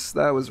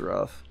that was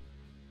rough.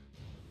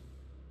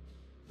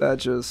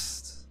 That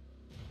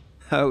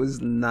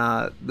was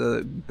not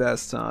the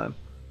best time.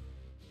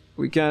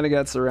 We kind of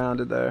got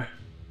surrounded there.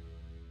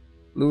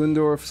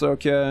 Ludendorff's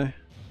okay.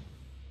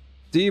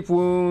 Deep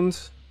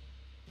wound.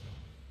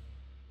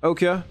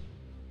 Okay.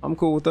 I'm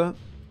cool with that.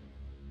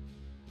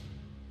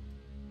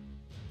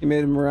 He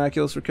made a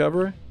miraculous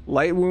recovery.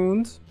 Light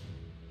wound.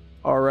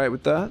 Alright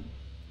with that.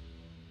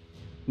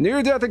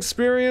 Near-death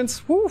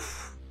experience.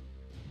 Woof.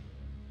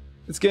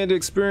 It's gained an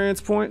experience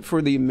point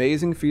for the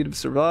amazing feat of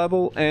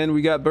survival. And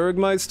we got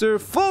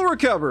Bergmeister. Full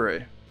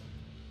recovery.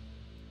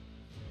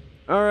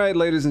 Alright,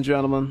 ladies and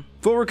gentlemen.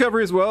 Full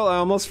recovery as well. I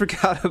almost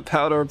forgot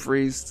about our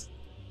priest.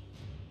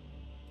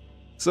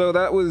 So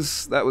that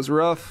was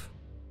rough.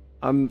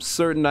 I'm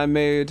certain I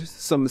made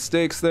some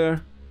mistakes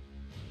there.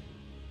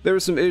 There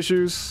were some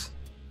issues.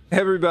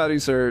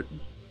 Everybody's hurt.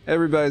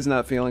 Everybody's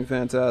not feeling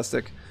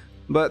fantastic.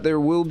 But there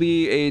will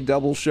be a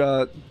double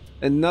shot.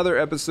 Another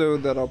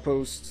episode that I'll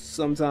post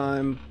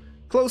sometime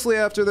closely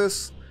after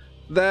this.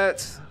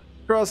 That,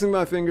 crossing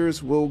my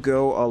fingers, will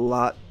go a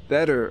lot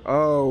better.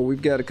 Oh,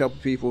 we've got a couple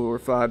people who are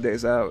 5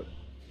 days out.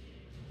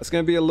 That's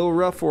going to be a little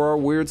rough for our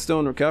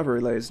Weirdstone recovery,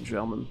 ladies and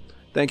gentlemen.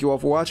 Thank you all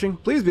for watching.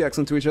 Please be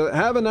excellent to each other.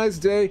 Have a nice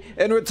day,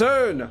 and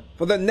return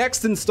for the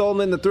next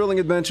installment in the thrilling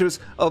adventures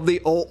of the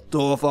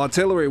Altdorf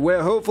Artillery,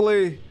 where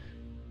hopefully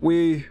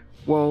we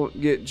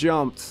won't get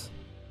jumped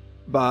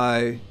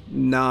by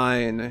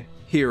 9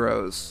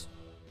 heroes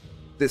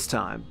this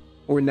time,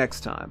 or next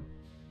time.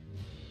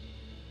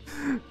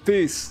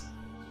 Peace.